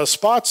these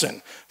spots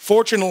in.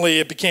 Fortunately,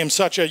 it became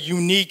such a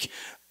unique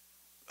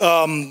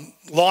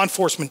law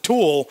enforcement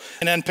tool,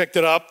 and then picked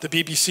it up, the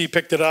BBC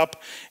picked it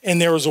up,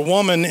 and there was a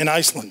woman in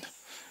Iceland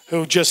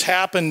who just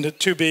happened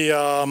to be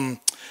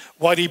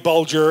Whitey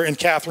Bulger and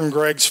Catherine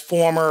Gregg's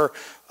former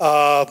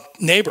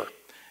neighbor.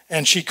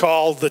 And she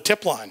called the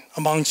tip line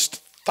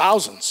amongst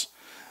thousands.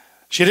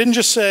 She didn't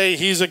just say,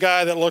 he's a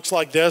guy that looks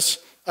like this.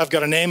 I've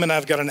got a name and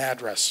I've got an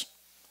address.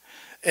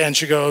 And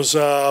she goes,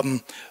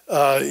 I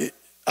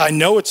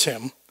know it's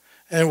him.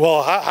 And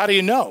well, how do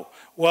you know?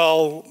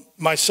 Well,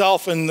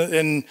 myself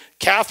and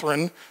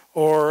Catherine,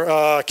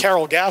 or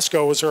Carol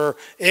Gasco was her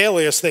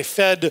alias, they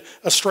fed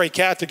a stray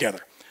cat together.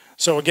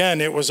 So again,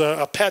 it was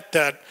a pet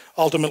that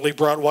ultimately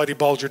brought Whitey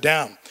Bulger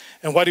down.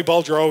 And Whitey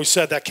Bulger always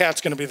said that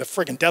cat's going to be the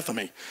friggin' death of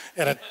me.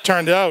 And it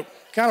turned out,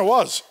 kind of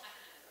was.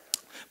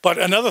 But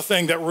another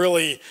thing that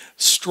really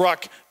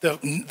struck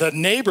the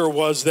neighbor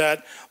was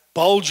that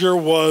Bulger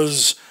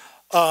was,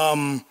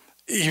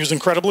 he was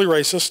incredibly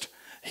racist.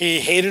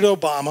 He hated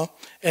Obama.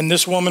 And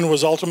this woman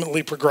was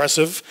ultimately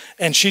progressive,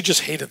 and she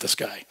just hated this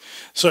guy.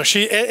 So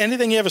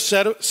anything he ever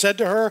said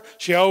to her,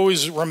 she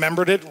always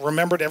remembered it,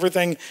 remembered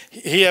everything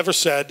he ever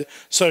said.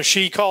 So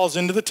she calls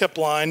into the tip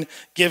line,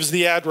 gives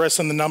the address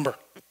and the number.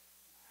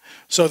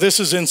 So this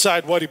is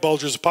inside Whitey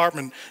Bulger's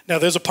apartment. Now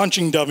there's a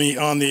punching dummy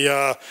on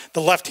the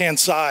left-hand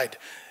side.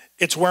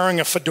 It's wearing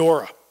a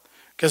fedora,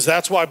 because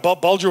that's why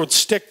Bulger would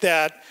stick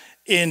that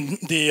in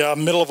the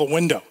middle of a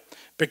window,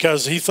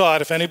 because he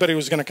thought if anybody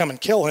was going to come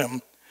and kill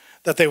him,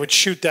 that they would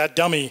shoot that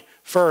dummy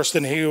first,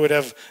 and he would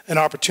have an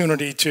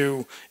opportunity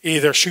to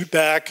either shoot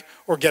back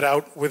or get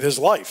out with his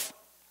life.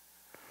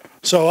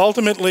 So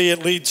ultimately,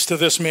 it leads to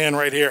this man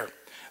right here.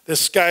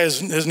 This guy,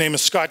 his name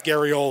is Scott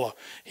Garriola.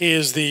 He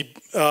is the,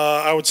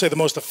 I would say, the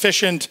most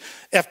efficient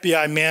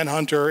FBI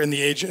manhunter in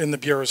the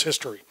Bureau's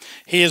history.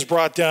 He has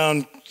brought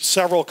down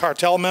several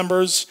cartel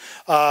members,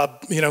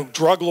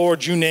 drug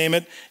lords, you name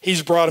it.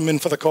 He's brought them in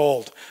for the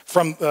cold,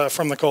 from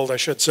the cold, I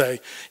should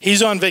say.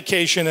 He's on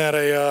vacation at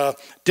a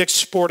Dick's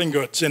Sporting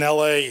Goods in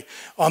L.A.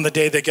 on the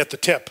day they get the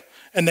tip.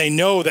 And they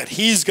know that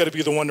he's got to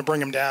be the one to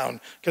bring him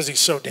down because he's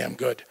so damn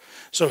good.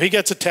 So he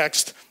gets a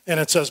text, and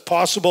it says,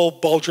 possible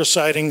Bulger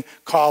sighting,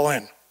 call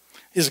in.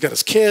 He's got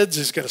his kids,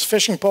 he's got his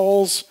fishing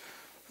poles.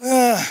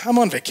 I'm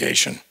on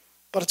vacation,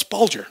 but it's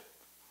Bulger.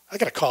 I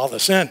got to call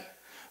this in.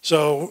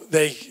 So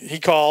he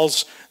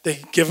calls,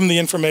 they give him the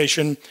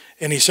information,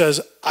 and he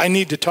says, I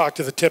need to talk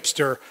to the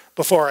tipster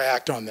before I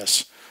act on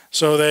this.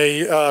 So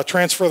they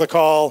transfer the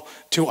call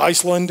to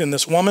Iceland and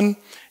this woman.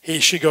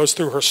 She goes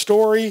through her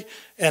story,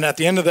 and at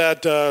the end of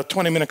that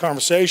 20-minute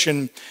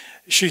conversation,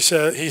 he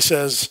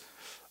says,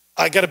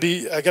 I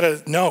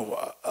gotta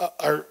know,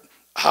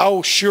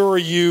 how sure are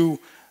you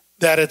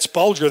that it's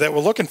Bulger that we're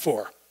looking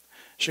for?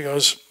 She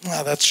goes,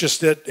 that's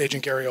just it,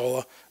 Agent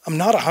Garriola. I'm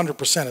not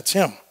 100% it's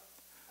him.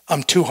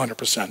 I'm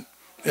 200%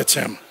 it's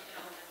him.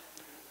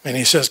 And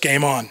he says,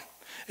 game on.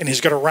 And he's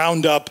got to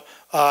round up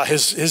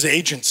his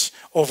agents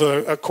over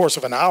a course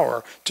of an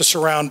hour to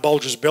surround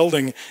Bulger's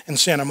building in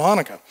Santa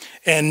Monica.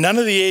 And none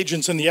of the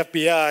agents in the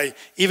FBI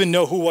even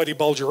know who Whitey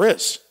Bulger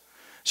is.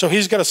 So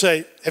he's got to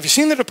say, have you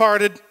seen The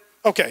Departed?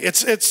 Okay,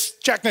 it's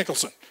Jack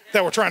Nicholson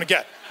that we're trying to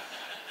get.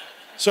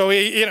 So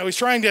he's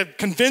trying to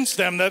convince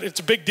them that it's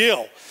a big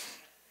deal.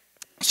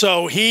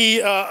 So he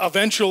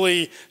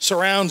eventually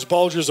surrounds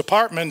Bulger's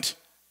apartment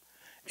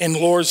and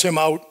lures him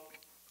out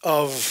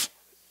of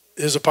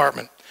his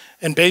apartment.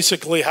 And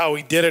basically how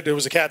he did it, it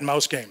was a cat and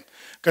mouse game.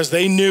 Because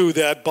they knew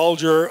that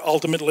Bulger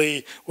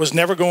ultimately was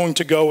never going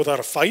to go without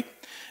a fight,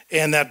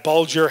 and that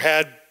Bulger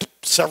had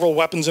several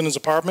weapons in his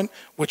apartment,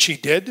 which he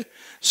did.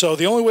 So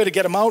the only way to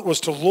get him out was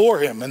to lure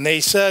him. And they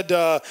said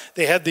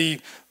they had the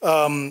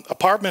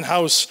apartment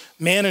house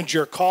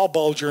manager call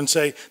Bulger and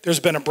say, there's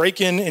been a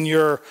break-in in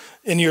your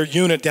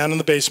unit down in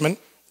the basement.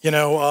 We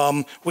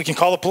can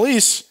call the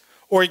police,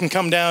 or you can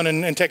come down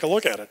and take a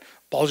look at it.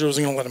 Bulger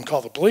wasn't going to let him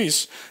call the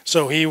police.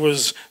 So he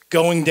was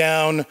going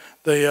down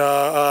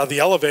the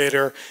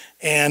elevator,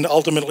 and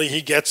ultimately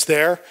he gets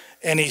there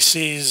and he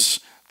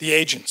sees the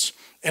agents.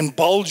 And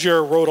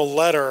Bulger wrote a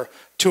letter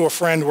to a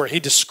friend where he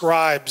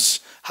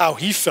describes how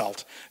he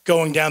felt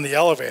going down the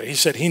elevator. He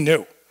said he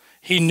knew.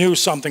 He knew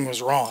something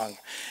was wrong.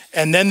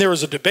 And then there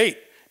was a debate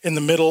in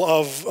the middle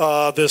of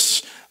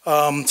this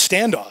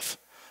standoff.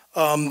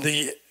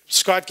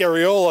 Scott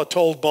Garriola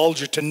told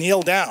Bulger to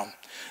kneel down.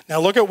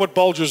 Now look at what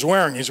Bulger's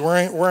wearing. He's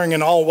wearing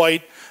an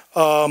all-white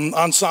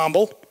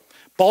ensemble.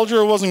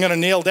 Bulger wasn't going to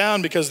kneel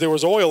down because there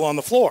was oil on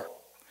the floor,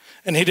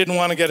 and he didn't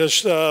want to get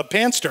his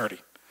pants dirty.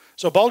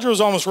 So Bulger was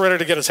almost ready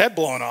to get his head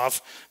blown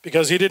off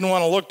because he didn't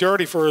want to look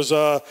dirty for his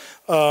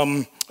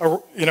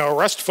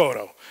arrest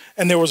photo.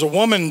 And there was a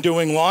woman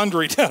doing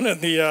laundry down in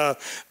the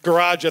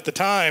garage at the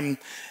time,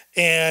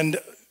 and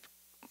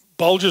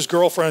Bulger's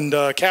girlfriend,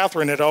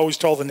 Catherine, had always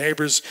told the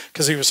neighbors,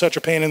 because he was such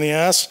a pain in the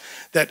ass,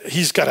 that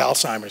he's got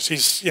Alzheimer's.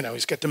 He's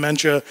got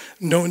dementia.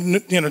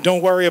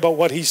 Don't worry about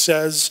what he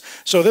says.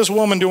 So this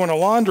woman doing her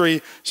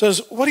laundry says,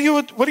 what are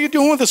you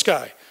doing with this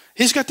guy?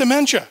 He's got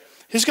dementia.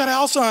 He's got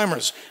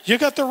Alzheimer's. You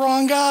got the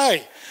wrong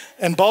guy.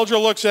 And Bulger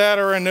looks at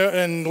her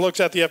and looks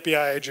at the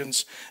FBI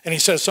agents, and he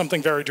says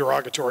something very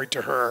derogatory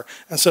to her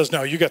and says,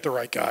 no, you got the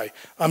right guy.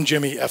 I'm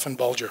Jimmy effing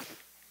Bulger.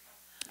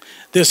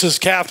 This is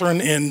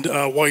Catherine and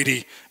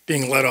Whitey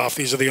being let off.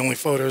 These are the only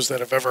photos that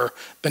have ever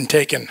been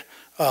taken.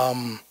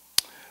 And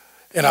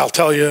I'll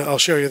show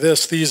you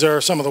this. These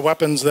are some of the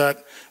weapons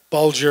that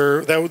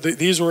Bulger,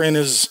 these were in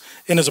his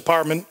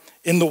apartment,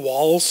 in the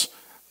walls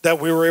that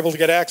we were able to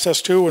get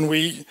access to when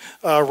we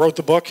wrote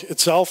the book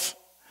itself.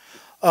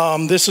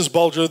 This is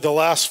Bulger, the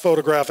last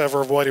photograph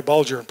ever of Whitey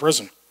Bulger in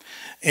prison.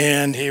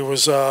 And he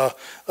was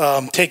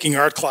taking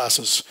art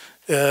classes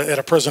at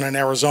a prison in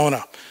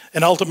Arizona.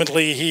 And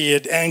ultimately, he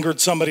had angered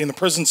somebody in the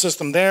prison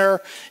system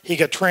there. He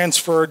got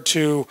transferred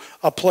to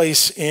a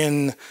place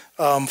in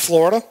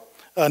Florida,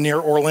 near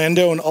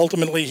Orlando, and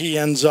ultimately he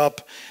ends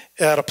up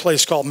at a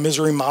place called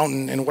Misery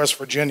Mountain in West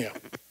Virginia.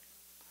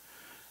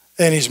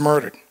 And he's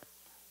murdered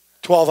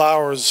 12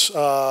 hours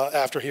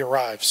after he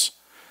arrives.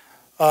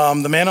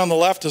 The man on the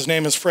left, his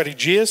name is Freddie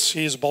Gias.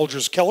 He's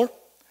Bulger's killer.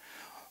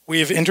 We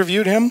have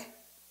interviewed him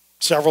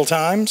several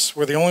times.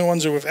 We're the only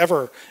ones who have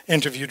ever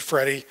interviewed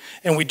Freddie,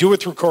 and we do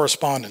it through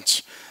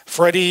correspondence.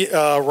 Freddie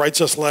writes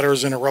us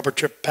letters in a rubber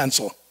tip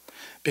pencil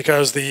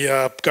because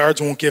the guards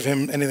won't give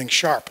him anything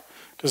sharp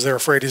because they're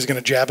afraid he's going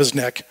to jab his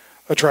neck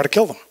or try to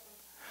kill them.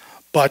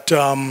 But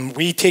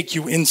we take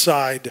you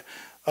inside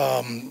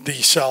the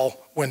cell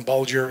when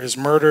Bulger is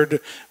murdered.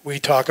 We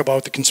talk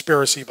about the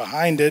conspiracy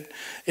behind it.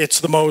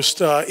 It's the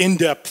most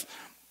in-depth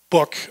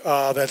book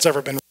that's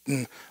ever been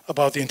written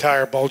about the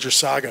entire Bulger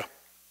saga.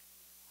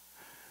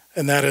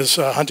 And that is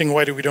Hunting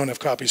Whitey. We don't have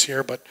copies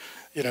here, but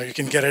you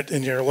can get it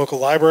in your local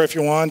library if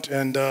you want.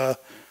 And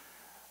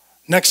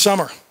next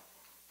summer,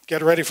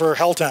 get ready for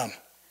Helltown.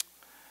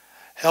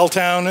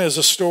 Helltown is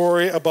a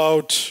story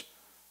about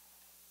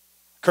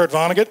Kurt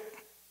Vonnegut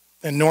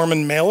and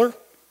Norman Mailer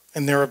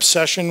and their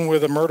obsession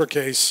with a murder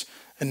case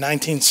in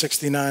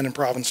 1969 in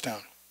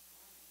Provincetown.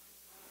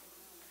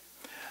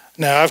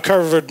 Now, I've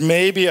covered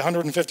maybe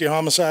 150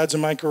 homicides in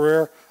my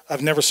career.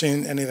 I've never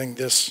seen anything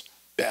this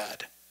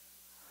bad.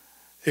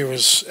 It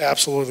was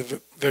absolutely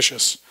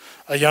vicious.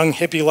 A young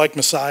hippie-like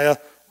messiah,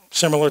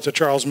 similar to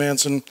Charles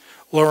Manson,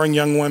 luring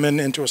young women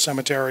into a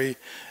cemetery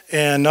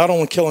and not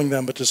only killing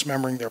them, but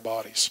dismembering their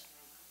bodies.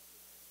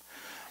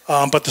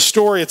 But the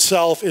story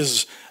itself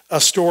is a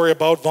story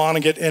about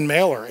Vonnegut and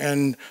Mailer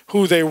and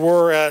who they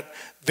were at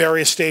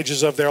various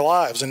stages of their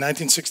lives. In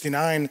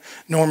 1969,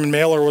 Norman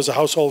Mailer was a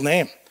household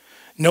name.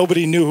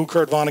 Nobody knew who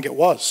Kurt Vonnegut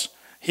was.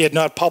 He had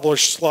not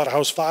published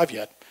Slaughterhouse 5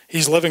 yet.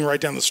 He's living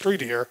right down the street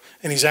here,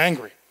 and he's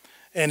angry.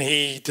 And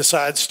he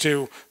decides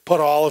to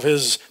put all of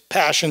his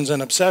passions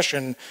and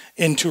obsession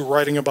into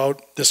writing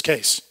about this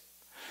case.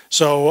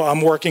 So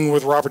I'm working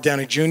with Robert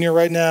Downey Jr.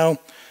 right now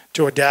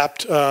to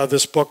adapt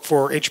this book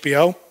for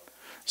HBO.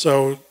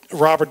 So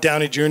Robert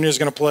Downey Jr. is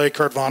going to play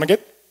Kurt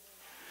Vonnegut,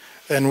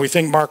 and we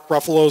think Mark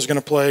Ruffalo is going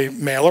to play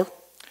Mailer.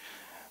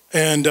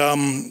 And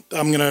I'm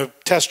going to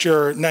test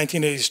your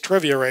 1980s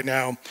trivia right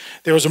now.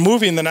 There was a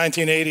movie in the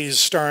 1980s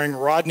starring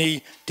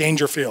Rodney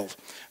Dangerfield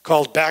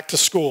called Back to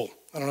School.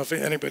 I don't know if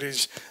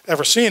anybody's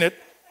ever seen it.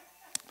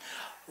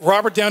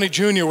 Robert Downey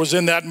Jr. was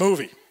in that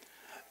movie,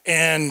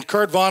 and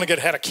Kurt Vonnegut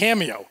had a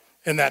cameo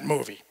in that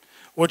movie,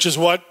 which is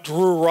what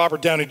drew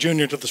Robert Downey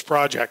Jr. to this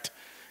project.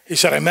 He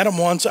said, I met him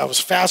once, I was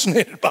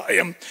fascinated by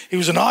him. He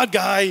was an odd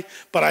guy,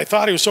 but I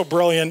thought he was so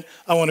brilliant,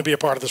 I want to be a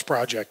part of this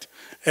project.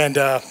 And,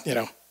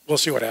 we'll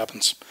see what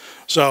happens.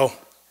 So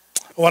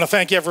I want to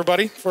thank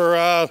everybody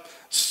for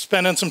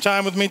spending some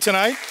time with me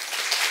tonight.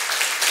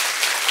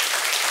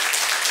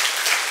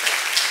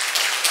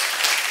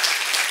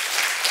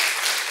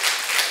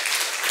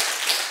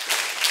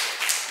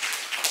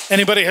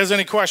 Anybody has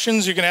any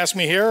questions, you can ask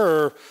me here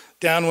or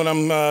down when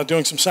I'm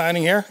doing some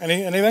signing here.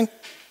 Anything?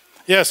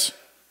 Yes?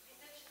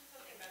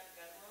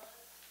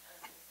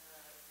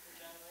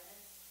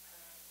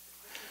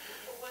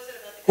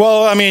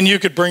 Well, I mean, you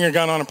could bring a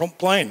gun on a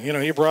plane.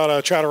 He brought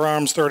a Chatter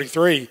Arms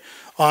 33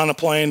 on a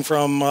plane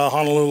from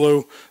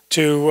Honolulu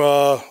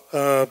to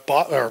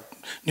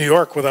New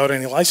York without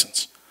any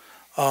license.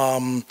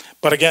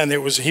 But again,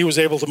 he was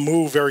able to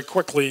move very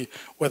quickly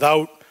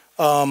without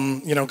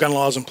gun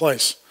laws in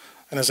place.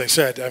 And as I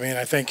said, I mean,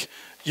 I think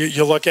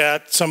you look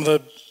at some of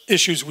the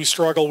issues we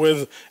struggle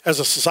with as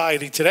a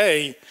society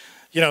today.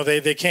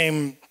 They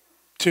came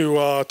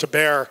to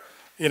bear,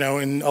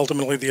 in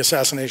ultimately the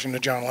assassination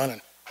of John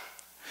Lennon.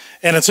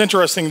 And it's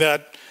interesting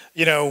that,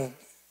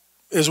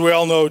 as we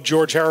all know,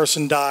 George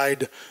Harrison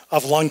died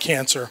of lung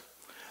cancer,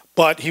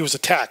 but he was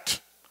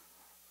attacked,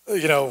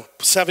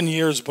 7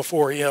 years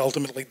before he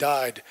ultimately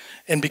died.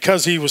 And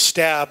because he was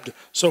stabbed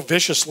so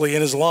viciously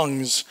in his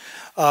lungs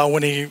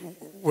when he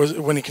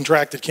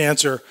contracted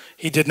cancer,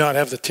 he did not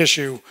have the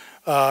tissue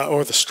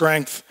or the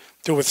strength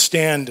to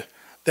withstand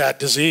that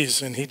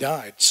disease, and he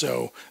died.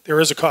 So there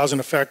is a cause and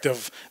effect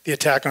of the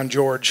attack on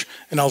George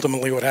and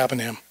ultimately what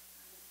happened to him.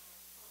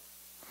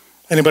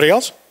 Anybody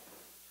else?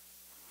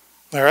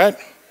 All right.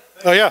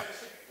 Oh, yeah. How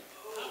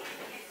many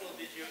people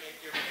did you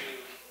interview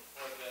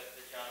for the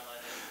John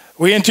Lennon?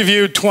 We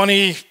interviewed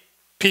 20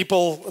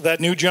 people that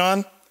knew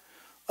John.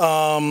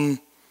 Again,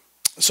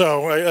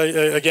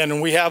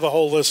 we have a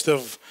whole list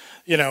of,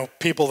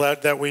 people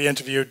that we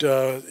interviewed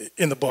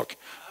in the book.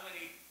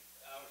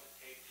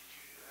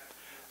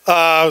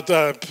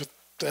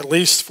 At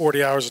least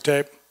 40 hours of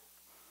tape,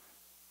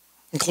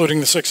 including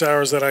the 6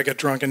 hours that I get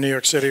drunk in New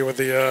York City with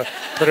the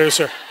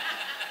producer.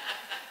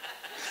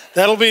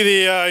 That'll be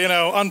the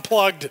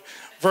unplugged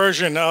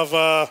version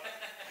of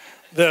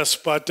this,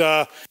 but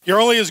you're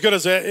only as good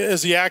as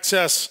the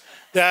access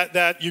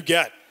that you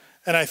get.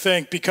 And I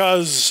think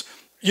because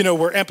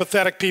we're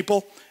empathetic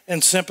people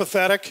and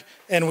sympathetic,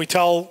 and we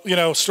tell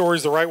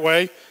stories the right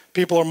way,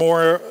 people are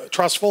more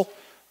trustful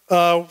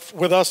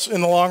with us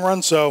in the long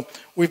run. So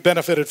we've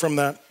benefited from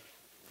that.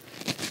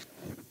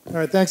 All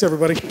right, thanks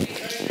everybody.